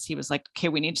probably because he was like, okay,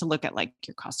 we need to look at like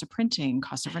your cost of printing,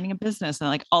 cost of running a business, and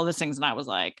like all those things. And I was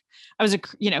like,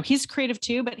 he's creative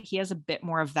too, but he has a bit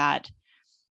more of that,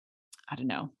 I don't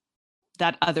know,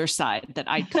 that other side that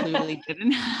I clearly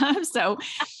didn't have. So,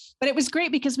 but it was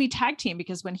great because we tag team,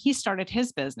 because when he started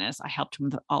his business, I helped him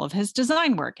with all of his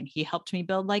design work, and he helped me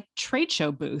build like trade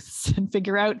show booths and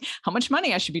figure out how much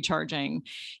money I should be charging,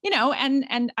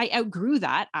 and I outgrew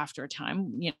that after a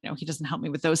time. He doesn't help me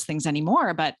with those things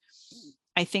anymore, but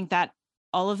I think that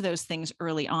all of those things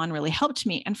early on really helped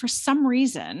me. And for some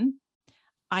reason,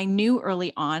 I knew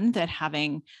early on that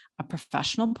having a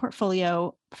professional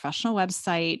portfolio, professional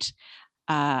website,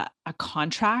 a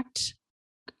contract,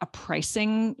 a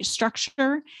pricing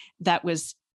structure that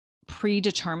was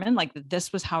predetermined, like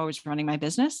this was how I was running my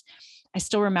business. I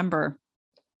still remember,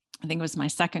 I think it was my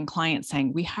second client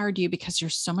saying, "We hired you because you're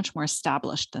so much more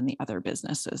established than the other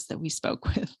businesses that we spoke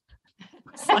with."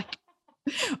 It's like,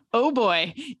 oh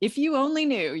boy, if you only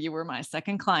knew you were my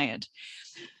second client.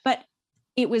 But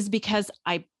it was because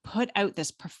I put out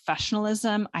this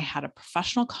professionalism. I had a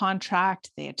professional contract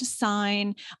they had to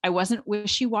sign. I wasn't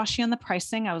wishy-washy on the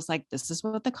pricing. I was like, this is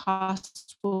what the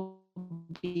cost will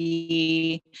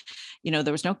be.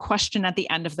 There was no question at the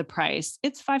end of the price.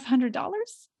 It's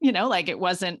 $500. Like it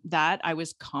wasn't that. I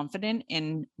was confident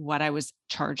in what I was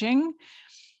charging.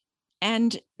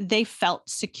 And they felt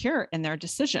secure in their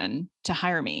decision to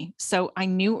hire me. So I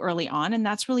knew early on, and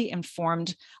that's really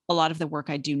informed a lot of the work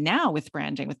I do now with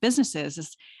branding, with businesses,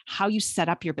 is how you set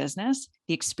up your business,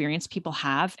 the experience people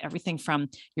have, everything from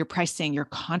your pricing, your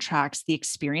contracts, the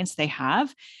experience they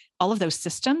have. All of those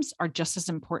systems are just as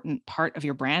important part of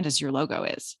your brand as your logo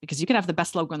is, because you can have the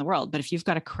best logo in the world, but if you've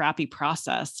got a crappy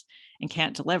process and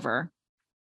can't deliver,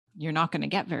 you're not going to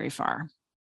get very far.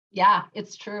 Yeah,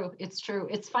 it's true. It's true.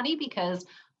 It's funny because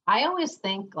I always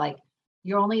think like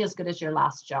you're only as good as your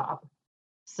last job.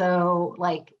 So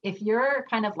like if you're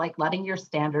kind of like letting your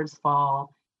standards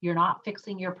fall, you're not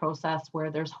fixing your process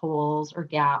where there's holes or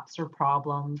gaps or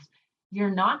problems,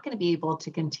 you're not going to be able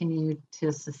to continue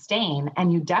to sustain,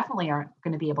 and you definitely aren't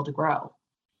going to be able to grow.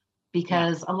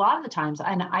 Because a lot of the times,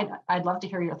 and I'd love to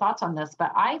hear your thoughts on this,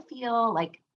 but I feel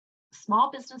like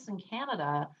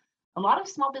a lot of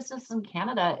small business in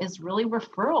Canada is really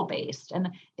referral based. And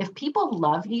if people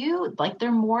love you, like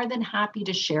they're more than happy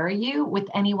to share you with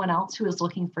anyone else who is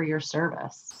looking for your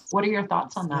service. What are your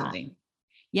thoughts on that?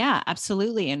 Yeah,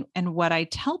 absolutely. And what I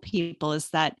tell people is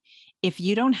that if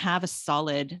you don't have a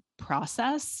solid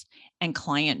process and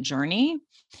client journey,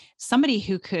 somebody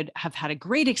who could have had a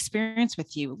great experience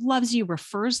with you, loves you,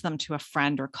 refers them to a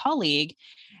friend or colleague,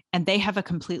 and they have a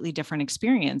completely different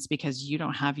experience because you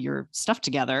don't have your stuff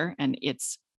together and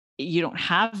you don't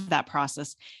have that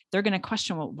process, they're going to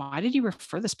question, well, why did you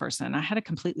refer this person? I had a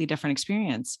completely different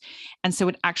experience. And so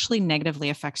it actually negatively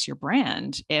affects your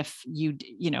brand. If you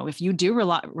do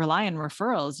rely on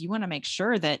referrals, you want to make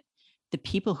sure that the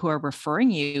people who are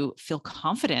referring you feel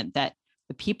confident that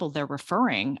the people they're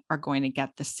referring are going to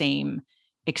get the same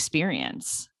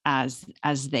experience as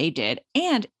they did.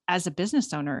 And as a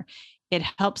business owner, it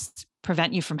helps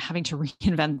prevent you from having to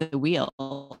reinvent the wheel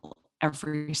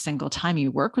every single time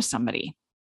you work with somebody.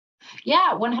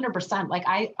 Yeah, 100%. Like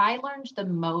I learned the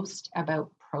most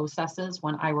about processes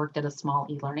when I worked at a small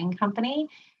e-learning company,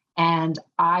 and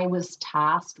I was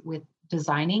tasked with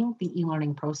designing the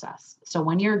e-learning process. So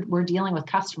when we're dealing with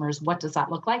customers, what does that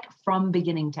look like from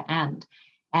beginning to end?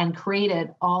 And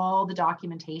created all the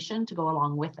documentation to go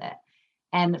along with it.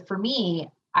 And for me,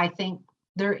 I think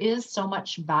there is so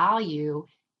much value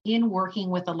in working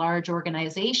with a large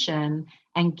organization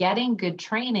and getting good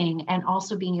training, and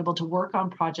also being able to work on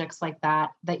projects like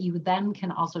that you then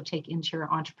can also take into your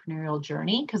entrepreneurial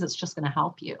journey, because it's just going to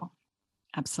help you.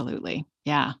 Absolutely.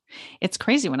 Yeah. It's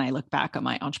crazy when I look back on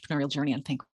my entrepreneurial journey and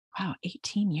think, wow,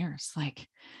 18 years, like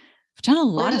I've done a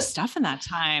lot of stuff in that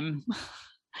time.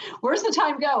 Where's the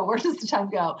time go? Where does the time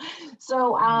go?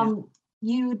 So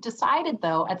you decided,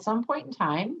 though, at some point in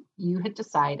time, you had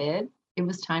decided it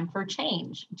was time for a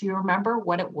change. Do you remember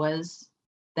what it was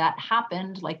that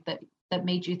happened, like that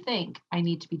made you think, I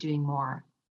need to be doing more?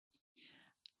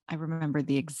 I remember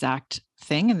the exact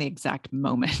thing and the exact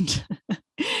moment.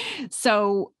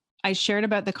 So I shared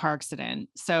about the car accident.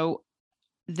 So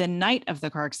the night of the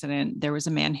car accident, there was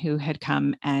a man who had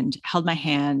come and held my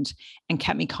hand and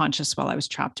kept me conscious while I was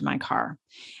trapped in my car.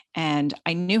 And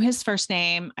I knew his first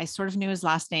name. I sort of knew his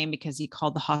last name because he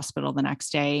called the hospital the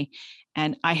next day.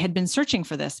 And I had been searching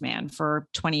for this man for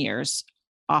 20 years,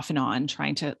 off and on,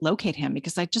 trying to locate him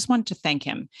because I just wanted to thank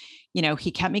him.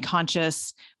 He kept me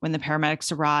conscious when the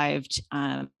paramedics arrived.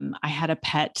 I had a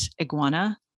pet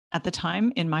iguana at the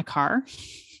time in my car,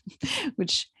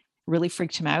 which really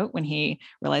freaked him out when he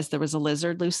realized there was a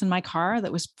lizard loose in my car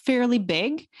that was fairly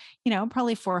big,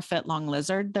 probably 4 foot long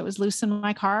lizard that was loose in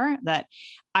my car, that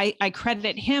I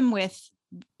credit him with,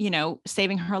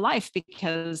 saving her life,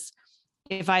 because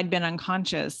if I'd been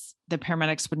unconscious, the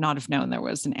paramedics would not have known there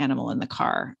was an animal in the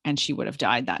car and she would have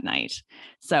died that night.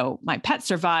 So my pet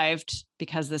survived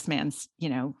because this man's,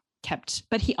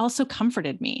 but he also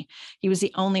comforted me. He was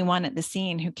the only one at the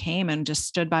scene who came and just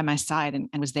stood by my side and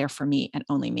was there for me and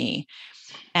only me.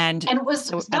 And was,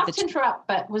 so not to interrupt,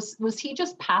 but was he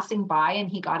just passing by and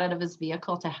he got out of his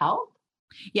vehicle to help?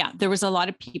 Yeah, there was a lot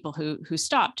of people who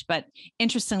stopped, but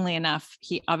interestingly enough,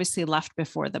 he obviously left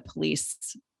before the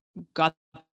police got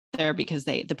there, because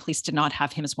the police did not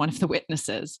have him as one of the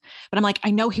witnesses. But I'm like,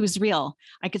 I know he was real.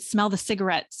 I could smell the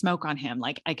cigarette smoke on him.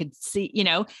 Like I could see,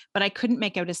 but I couldn't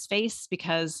make out his face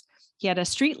because he had a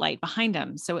street light behind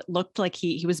him. So it looked like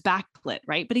he was backlit,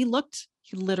 right? But he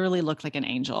literally looked like an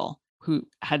angel who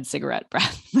had cigarette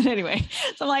breath. But anyway,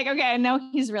 so I'm like, okay, I know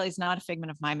he's real. He's not a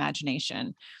figment of my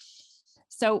imagination.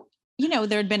 So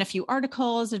there had been a few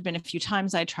articles, there'd been a few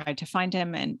times I tried to find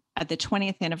him. And at the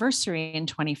 20th anniversary in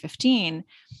 2015,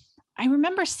 I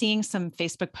remember seeing some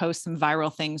Facebook posts, some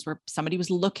viral things where somebody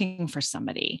was looking for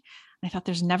somebody. And I thought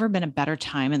there's never been a better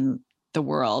time in the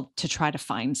world to try to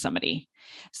find somebody.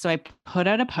 So I put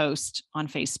out a post on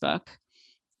Facebook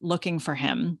looking for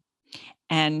him.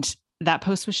 And that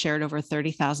post was shared over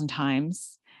 30,000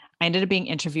 times. I ended up being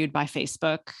interviewed by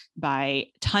Facebook by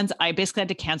tons. I basically had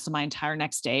to cancel my entire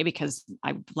next day because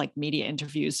media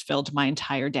interviews filled my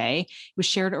entire day. It was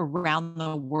shared around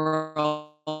the world.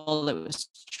 It was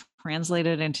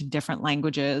translated into different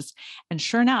languages. And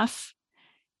sure enough,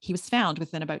 he was found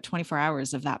within about 24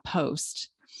 hours of that post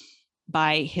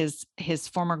by his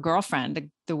former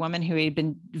girlfriend, the woman who had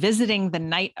been visiting the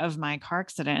night of my car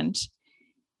accident,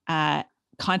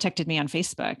 contacted me on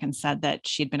Facebook and said that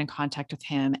she'd been in contact with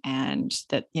him and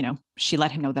that, she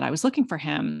let him know that I was looking for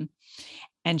him.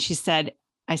 And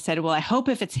I said, well, I hope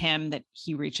if it's him that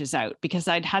he reaches out, because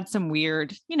I'd had some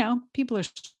weird, people are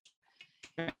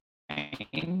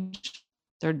strange.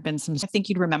 There'd been some, I think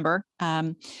you'd remember.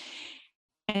 And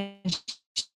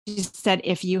she said,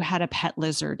 if you had a pet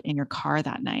lizard in your car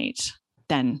that night,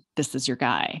 then this is your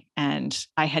guy. And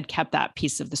I had kept that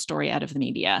piece of the story out of the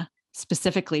media,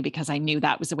 specifically because I knew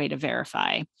that was a way to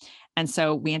verify. And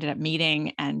so we ended up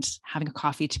meeting and having a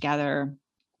coffee together.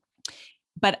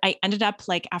 But I ended up,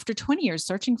 after 20 years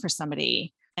searching for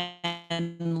somebody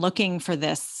and looking for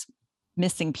this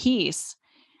missing piece,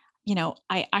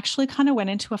 I actually kind of went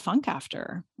into a funk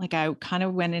after. I kind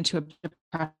of went into a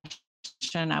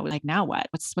depression. I was like, now what?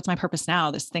 What's my purpose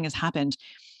now? This thing has happened.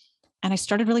 And I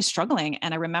started really struggling.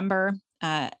 And I remember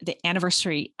the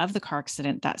anniversary of the car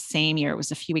accident that same year, it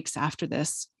was a few weeks after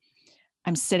this,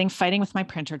 I'm sitting fighting with my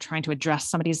printer, trying to address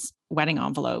somebody's wedding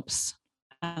envelopes.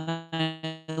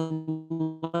 I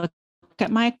look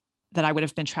at that I would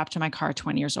have been trapped in my car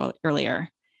 20 years earlier.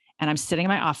 And I'm sitting in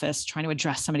my office trying to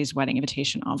address somebody's wedding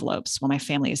invitation envelopes while my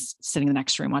family is sitting in the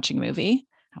next room watching a movie.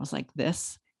 I was like,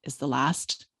 this is the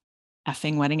last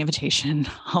effing wedding invitation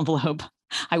envelope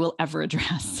I will ever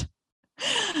address.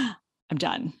 I'm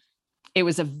done. It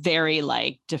was a very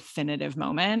definitive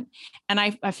moment. And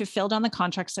I fulfilled on the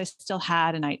contracts I still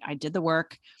had, and I did the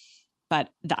work, but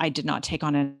I did not take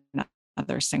on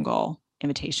another single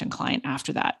invitation client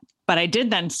after that. But I did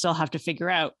then still have to figure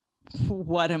out,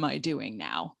 what am I doing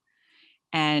now?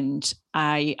 And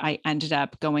I ended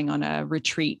up going on a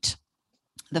retreat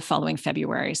the following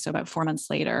February. So about 4 months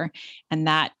later. And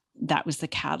that was the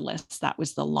catalyst. That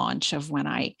was the launch of when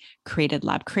I created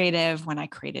Lab Creative, when I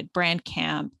created Brand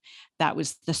Camp. That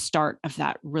was the start of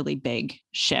that really big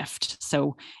shift.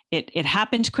 So it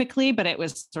happened quickly, but it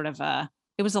was sort of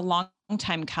it was a long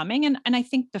time coming. And I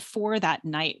think before that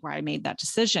night where I made that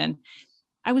decision,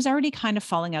 I was already kind of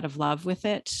falling out of love with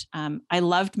it. I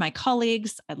loved my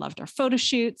colleagues. I loved our photo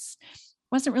shoots.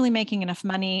 Wasn't really making enough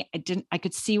money. I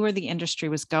could see where the industry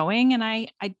was going, and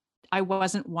I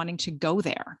wasn't wanting to go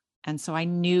there. And so I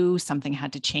knew something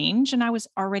had to change, and I was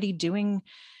already doing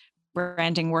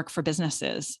branding work for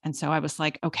businesses. And so I was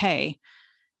like, okay,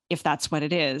 if that's what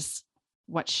it is,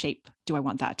 what shape do I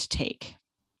want that to take?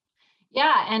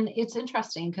 Yeah. And it's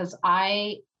interesting because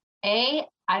I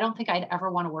don't think I'd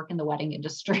ever want to work in the wedding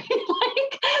industry.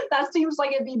 That seems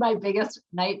like it'd be my biggest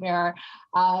nightmare.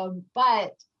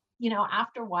 But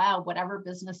after a while, whatever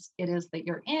business it is that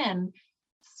you're in,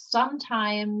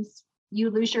 sometimes you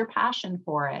lose your passion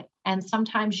for it, and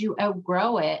sometimes you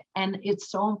outgrow it. And it's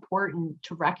so important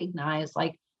to recognize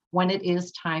when it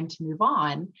is time to move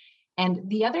on. And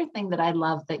the other thing that I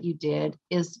love that you did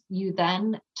is you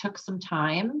then took some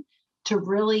time to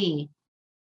really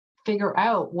figure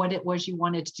out what it was you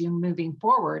wanted to do moving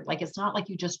forward. Like, it's not like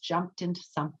you just jumped into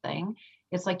something.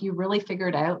 It's like you really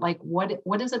figured out, like,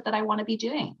 what is it that I want to be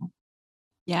doing?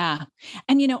 Yeah.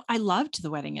 And, I loved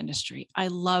the wedding industry. I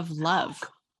love.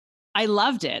 I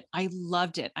loved it. I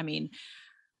loved it. I mean,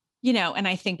 and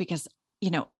I think because,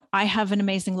 I have an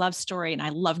amazing love story and I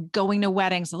love going to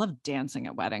weddings. I love dancing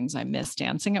at weddings. I miss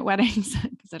dancing at weddings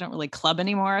because I don't really club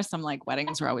anymore. So I'm like,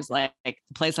 weddings were always like the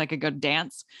place I could go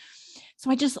dance. So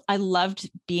I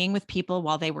loved being with people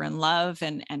while they were in love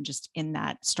and just in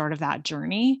that start of that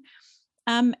journey.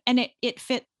 And it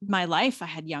fit my life. I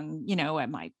had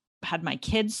had my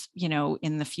kids,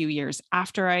 in the few years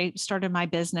after I started my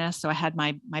business. So I had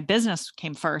my business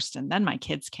came first and then my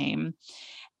kids came,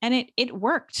 and it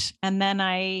worked. And then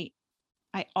I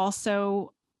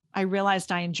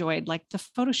realized I enjoyed like the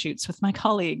photo shoots with my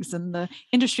colleagues and the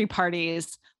industry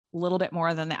parties a little bit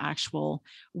more than the actual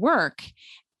work.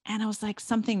 And I was like,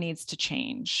 something needs to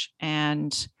change.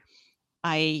 And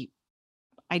I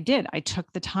did. I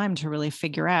took the time to really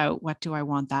figure out, what do I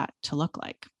want that to look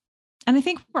like? And I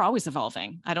think we're always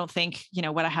evolving. I don't think,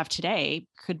 what I have today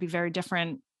could be very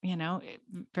different,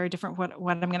 very different what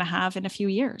I'm going to have in a few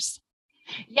years.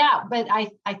 Yeah, but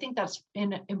I think that's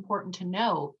important to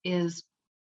know is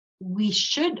we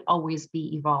should always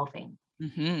be evolving.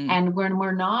 Mm-hmm. And when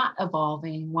we're not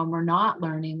evolving, when we're not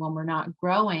learning, when we're not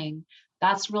growing,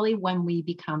 that's really when we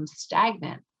become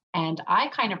stagnant. And I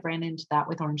kind of ran into that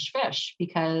with Orange Fish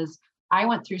because I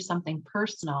went through something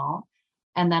personal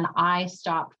and then I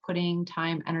stopped putting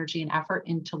time, energy, and effort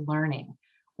into learning.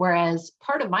 Whereas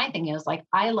part of my thing is like,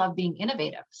 I love being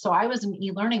innovative. So I was in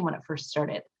e-learning when it first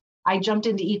started. I jumped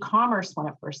into e-commerce when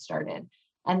it first started.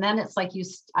 And then it's like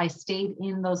I stayed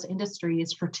in those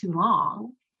industries for too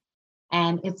long.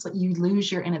 And it's like you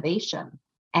lose your innovation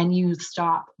and you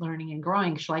stop learning and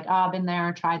growing. You're like, oh, I've been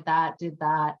there, tried that, did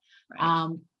that.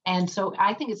 Right. And so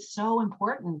I think it's so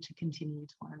important to continue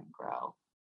to learn and grow.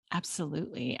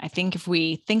 Absolutely. I think if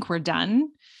we think we're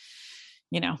done,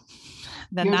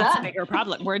 then You're that's done. a bigger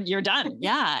problem. You're done.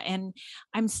 Yeah. And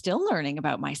I'm still learning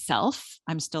about myself.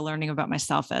 I'm still learning about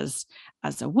myself as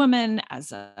a woman,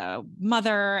 as a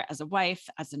mother, as a wife,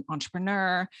 as an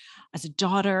entrepreneur, as a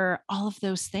daughter, all of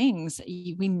those things.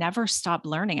 We never stop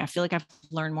learning. I feel like I've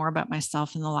learned more about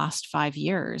myself in the last 5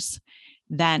 years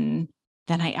than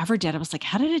I ever did. I was like,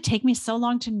 how did it take me so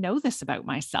long to know this about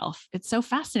myself? It's so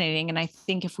fascinating. And I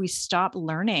think if we stop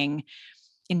learning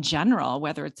in general,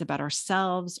 whether it's about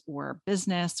ourselves or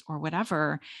business or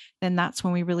whatever, then that's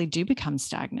when we really do become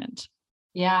stagnant.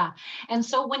 Yeah. And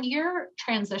so when you're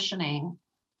transitioning,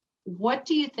 what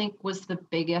do you think was the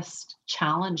biggest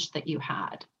challenge that you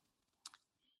had?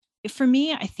 For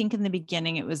me, I think in the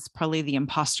beginning, it was probably the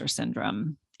imposter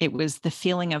syndrome. It was the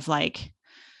feeling of like,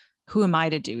 who am I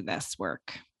to do this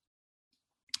work?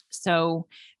 So,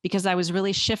 because I was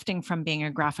really shifting from being a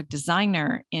graphic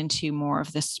designer into more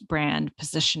of this brand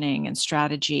positioning and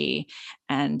strategy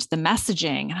and the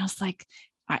messaging. And I was like,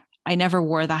 I never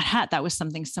wore that hat. That was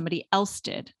something somebody else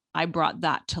did. I brought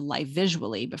that to life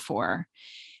visually before.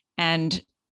 And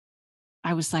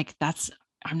I was like,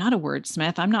 I'm not a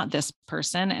wordsmith. I'm not this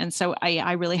person. And so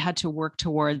I really had to work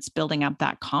towards building up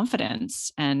that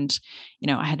confidence. And,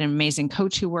 I had an amazing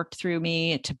coach who worked through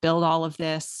me to build all of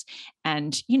this.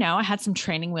 And, I had some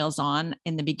training wheels on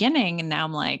in the beginning. And now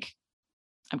I'm like,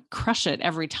 I crush it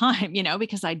every time,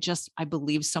 because I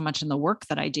believe so much in the work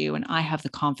that I do and I have the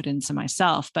confidence in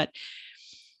myself. But,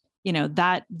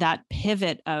 that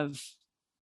pivot of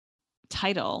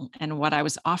title and what I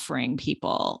was offering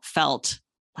people felt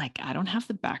like, I don't have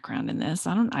the background in this.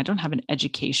 I don't have an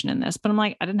education in this, but I'm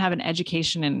like, I didn't have an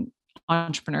education in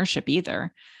entrepreneurship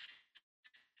either.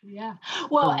 Yeah.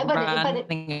 Well, but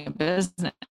running a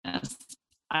business,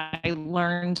 I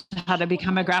learned how to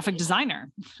become a graphic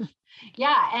designer.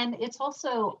 Yeah. And it's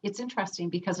interesting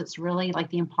because it's really like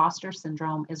the imposter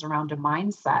syndrome is around a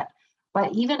mindset.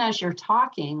 But even as you're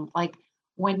talking, like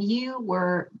when you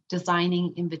were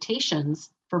designing invitations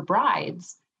for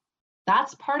brides,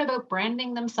 that's part about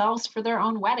branding themselves for their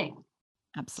own wedding.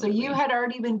 Absolutely. So you had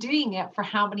already been doing it for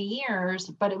how many years,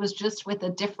 but it was just with a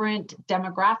different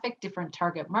demographic, different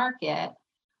target market.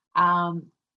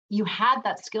 You had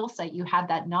that skill set, you had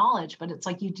that knowledge, but it's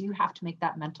like you do have to make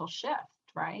that mental shift,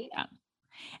 right? Yeah.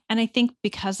 And I think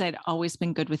because I'd always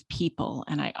been good with people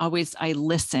and I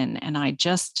listen and I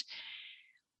just,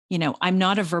 I'm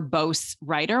not a verbose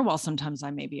writer. While sometimes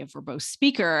I may be a verbose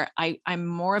speaker, I'm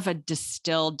more of a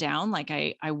distilled down. Like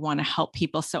I want to help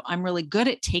people. So I'm really good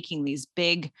at taking these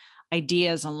big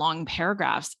ideas and long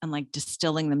paragraphs and like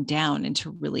distilling them down into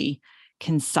really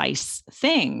concise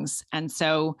things. And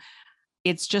so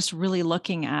it's just really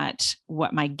looking at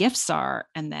what my gifts are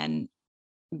and then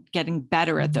getting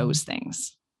better at those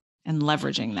things and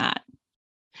leveraging that.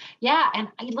 Yeah. And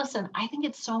listen, I think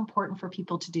it's so important for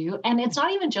people to do. And it's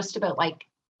not even just about like,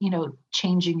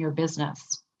 changing your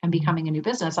business and becoming a new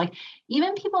business. Like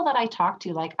even people that I talk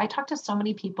to, like I talk to so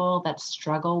many people that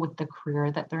struggle with the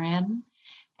career that they're in.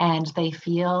 And they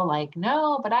feel like,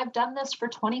 no, but I've done this for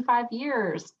 25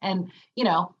 years. And,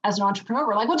 as an entrepreneur,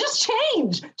 we're like, well, just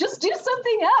change, just do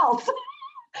something else.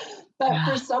 But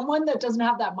for someone that doesn't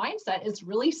have that mindset, it's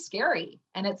really scary.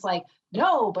 And it's like,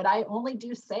 no, but I only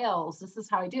do sales. This is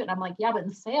how I do it. And I'm like, yeah, but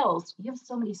in sales, you have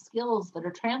so many skills that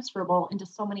are transferable into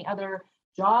so many other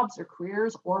jobs or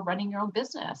careers or running your own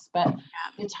business. But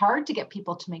it's hard to get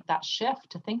people to make that shift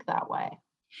to think that way.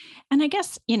 And I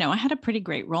guess, I had a pretty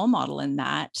great role model in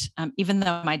that, even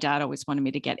though my dad always wanted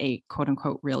me to get a quote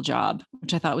unquote real job,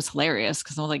 which I thought was hilarious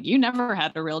because I was like, you never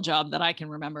had a real job that I can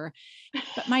remember.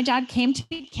 But my dad came to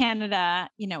Canada,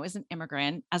 as an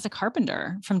immigrant, as a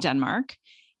carpenter from Denmark.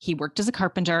 He worked as a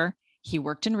carpenter. He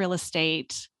worked in real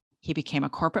estate. He became a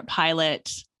corporate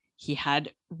pilot. He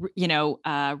had,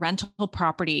 rental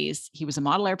properties. He was a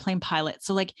model airplane pilot.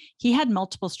 So like he had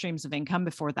multiple streams of income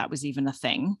before that was even a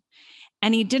thing.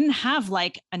 And he didn't have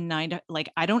like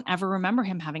I don't ever remember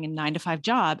him having a 9-to-5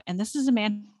 job. And this is a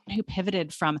man who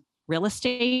pivoted from real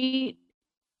estate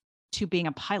to being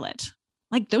a pilot.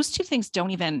 Like those two things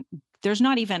there's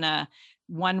not even a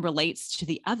one relates to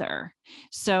the other.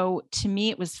 So to me,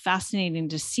 it was fascinating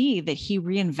to see that he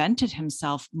reinvented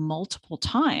himself multiple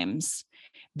times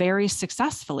very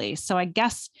successfully. So I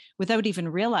guess without even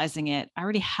realizing it, I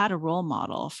already had a role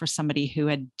model for somebody who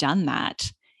had done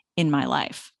that in my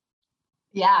life.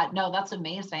 Yeah, no, that's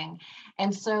amazing.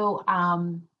 And so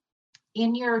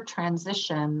in your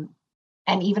transition,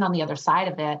 and even on the other side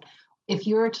of it, if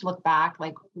you were to look back,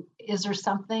 like, is there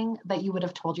something that you would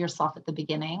have told yourself at the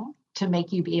beginning to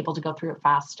make you be able to go through it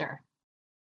faster?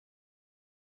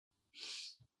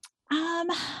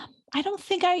 I don't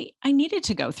think I needed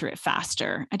to go through it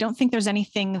faster. I don't think there's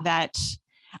anything that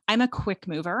I'm a quick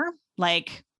mover.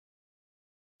 Like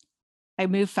I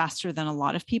move faster than a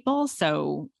lot of people.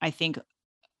 So I think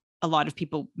a lot of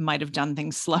people might have done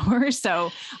things slower.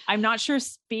 So I'm not sure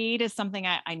speed is something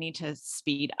I need to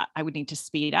speed. I would need to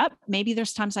speed up. Maybe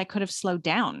there's times I could have slowed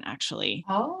down actually.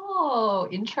 Oh,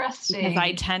 interesting. Because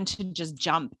I tend to just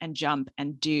jump and jump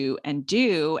and do and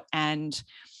do. And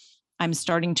I'm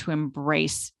starting to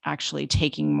embrace actually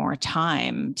taking more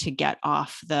time to get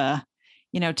off the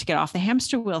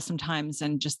hamster wheel sometimes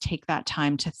and just take that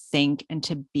time to think and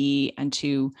to be and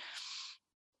to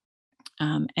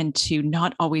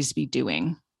not always be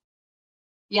doing.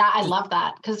 Yeah, I love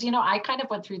that. Because, I kind of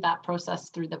went through that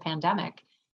process through the pandemic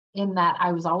in that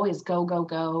I was always go, go,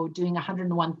 go, doing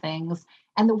 101 things.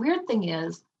 And the weird thing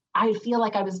is, I feel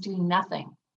like I was doing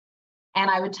nothing. And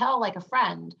I would tell like a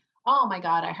friend, oh my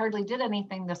God, I hardly did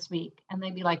anything this week. And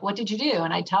they'd be like, what did you do?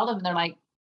 And I tell them, and they're like,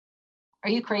 are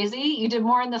you crazy? You did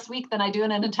more in this week than I do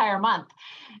in an entire month.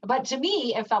 But to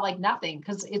me, it felt like nothing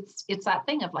because it's that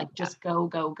thing of like, just go,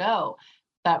 go, go.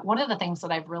 But one of the things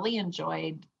that I've really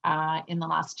enjoyed in the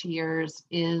last 2 years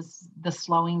is the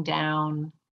slowing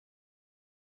down,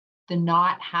 the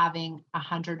not having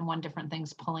 101 different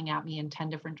things pulling at me in 10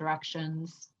 different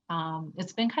directions.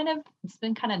 It's been kind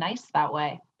of nice that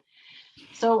way.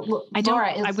 So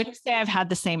Laura, I wouldn't say I've had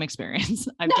the same experience.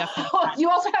 I've definitely you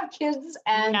also have kids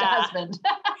and a husband.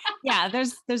 Yeah,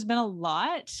 there's been a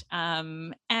lot.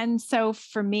 And so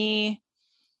for me,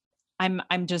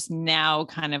 I'm just now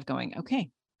kind of going, okay,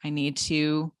 I need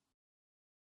to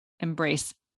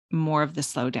embrace more of the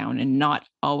slowdown and not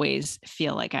always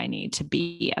feel like I need to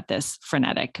be at this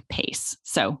frenetic pace.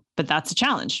 So, but that's a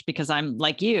challenge because I'm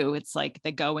like you, it's like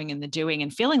the going and the doing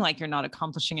and feeling like you're not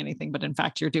accomplishing anything, but in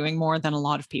fact, you're doing more than a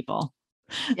lot of people.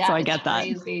 Yeah, so I get that.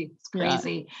 It's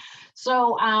crazy. Yeah.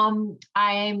 So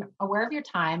I'm aware of your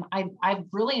time. I've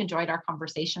really enjoyed our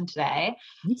conversation today.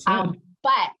 Me too.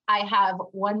 But I have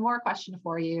one more question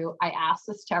for you. I asked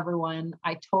this to everyone.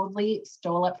 I totally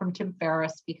stole it from Tim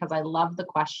Ferriss because I love the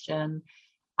question.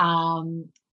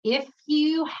 If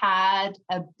you had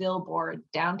a billboard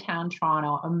downtown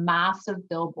Toronto, a massive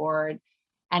billboard,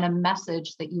 and a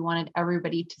message that you wanted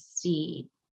everybody to see,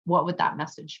 what would that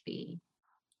message be?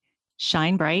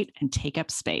 Shine bright and take up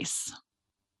space.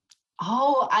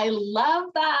 Oh, I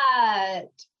love that.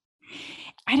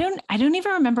 I don't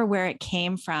even remember where it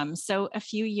came from. So a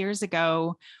few years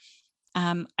ago,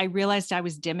 I realized I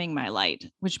was dimming my light,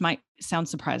 which might sound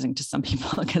surprising to some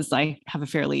people because I have a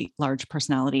fairly large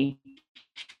personality.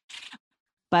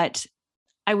 But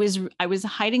I was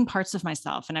hiding parts of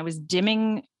myself, and I was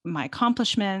dimming my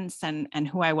accomplishments and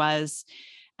who I was,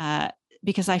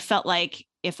 because I felt like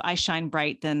if I shine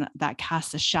bright, then that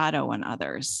casts a shadow on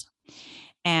others.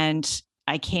 And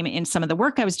I came in some of the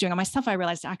work I was doing on myself. I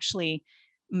realized actually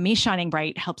me shining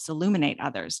bright helps illuminate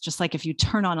others. Just like if you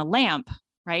turn on a lamp,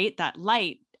 right? That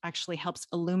light actually helps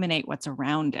illuminate what's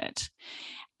around it.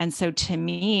 And so to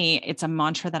me, it's a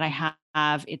mantra that I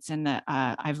have. It's in the,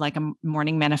 I've like a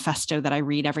morning manifesto that I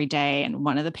read every day. And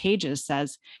one of the pages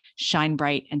says, shine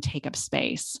bright and take up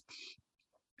space.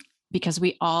 Because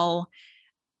we all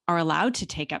are allowed to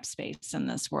take up space in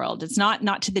this world. It's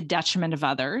not to the detriment of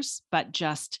others, but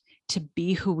just to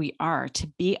be who we are, to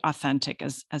be authentic,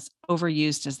 as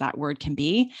overused as that word can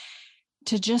be,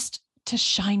 to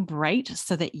shine bright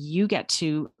so that you get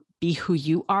to be who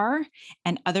you are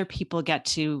and other people get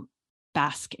to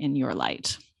bask in your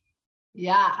light.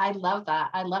 Yeah, I love that.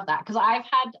 I love that. Because I've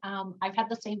had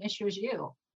the same issue as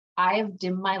you. I have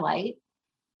dimmed my light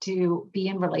to be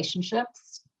in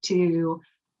relationships, to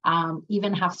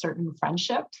even have certain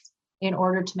friendships in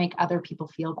order to make other people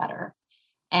feel better.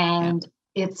 And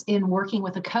it's in working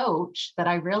with a coach that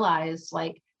I realized,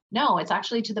 like, no, it's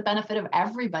actually to the benefit of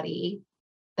everybody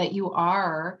that you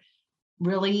are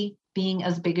really being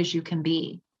as big as you can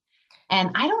be.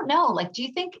 And I don't know, like, do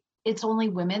you think it's only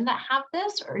women that have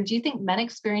this, or do you think men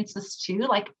experience this too?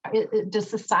 Like, does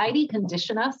society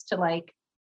condition us to like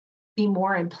be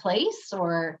more in place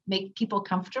or make people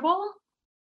comfortable?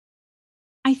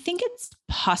 I think it's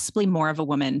possibly more of a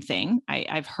woman thing.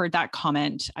 I've heard that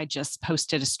comment. I just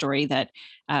posted a story that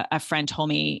a friend told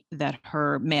me that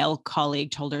her male colleague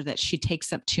told her that she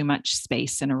takes up too much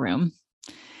space in a room.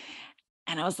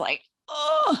 And I was like,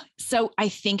 oh, so I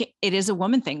think it is a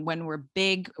woman thing. When we're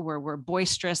big, where we're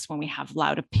boisterous, when we have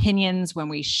loud opinions, when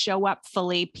we show up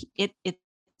fully, it's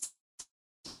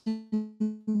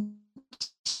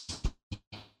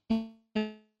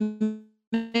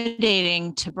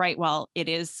intimidating to bright. Well, it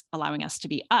is allowing us to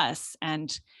be us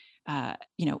and,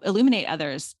 illuminate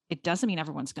others. It doesn't mean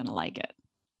everyone's going to like it,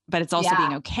 but it's also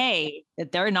being okay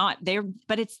that they're not there,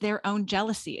 but it's their own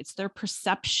jealousy. It's their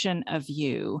perception of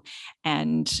you.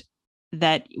 And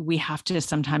that we have to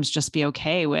sometimes just be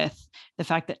okay with the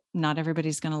fact that not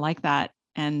everybody's going to like that.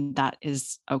 And that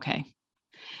is okay.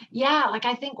 Yeah. Like,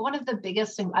 I think one of the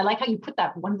biggest things, I like how you put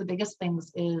that. One of the biggest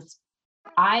things is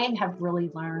I have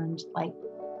really learned, like,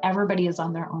 everybody is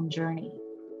on their own journey.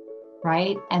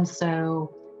 Right. And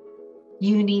so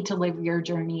you need to live your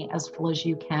journey as full as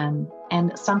you can.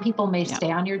 And some people may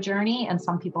stay on your journey and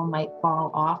some people might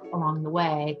fall off along the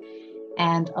way.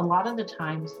 And a lot of the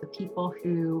times the people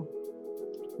who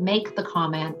make the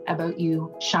comment about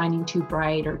you shining too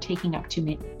bright or taking up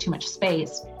too much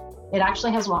space, it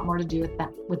actually has a lot more to do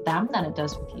with them than it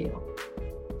does with you.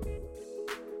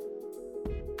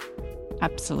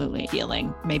 Absolutely.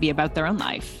 Feeling maybe about their own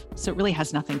life. So it really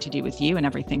has nothing to do with you and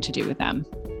everything to do with them.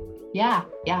 Yeah.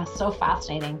 So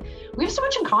fascinating. We have so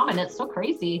much in common. It's so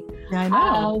crazy. Yeah, I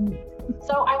know.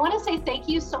 So I want to say thank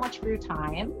you so much for your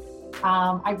time.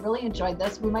 I really enjoyed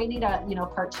this. We might need a,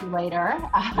 part 2 later.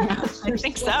 I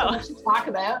think so. So much to talk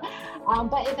about.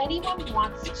 But if anyone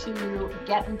wants to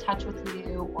get in touch with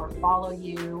you or follow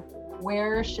you,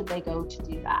 where should they go to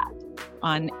do that?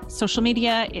 On social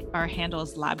media, our handle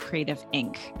is Lab Creative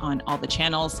Inc. on all the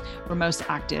channels. We're most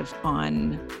active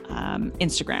on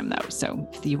Instagram, though. So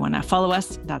if you want to follow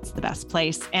us, that's the best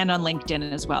place. And on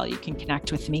LinkedIn as well. You can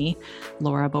connect with me,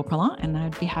 Laura Beauparlant, and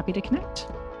I'd be happy to connect.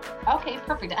 Okay,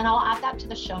 perfect. And I'll add that to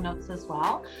the show notes as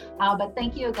well. But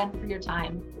thank you again for your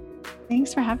time.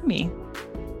 Thanks for having me.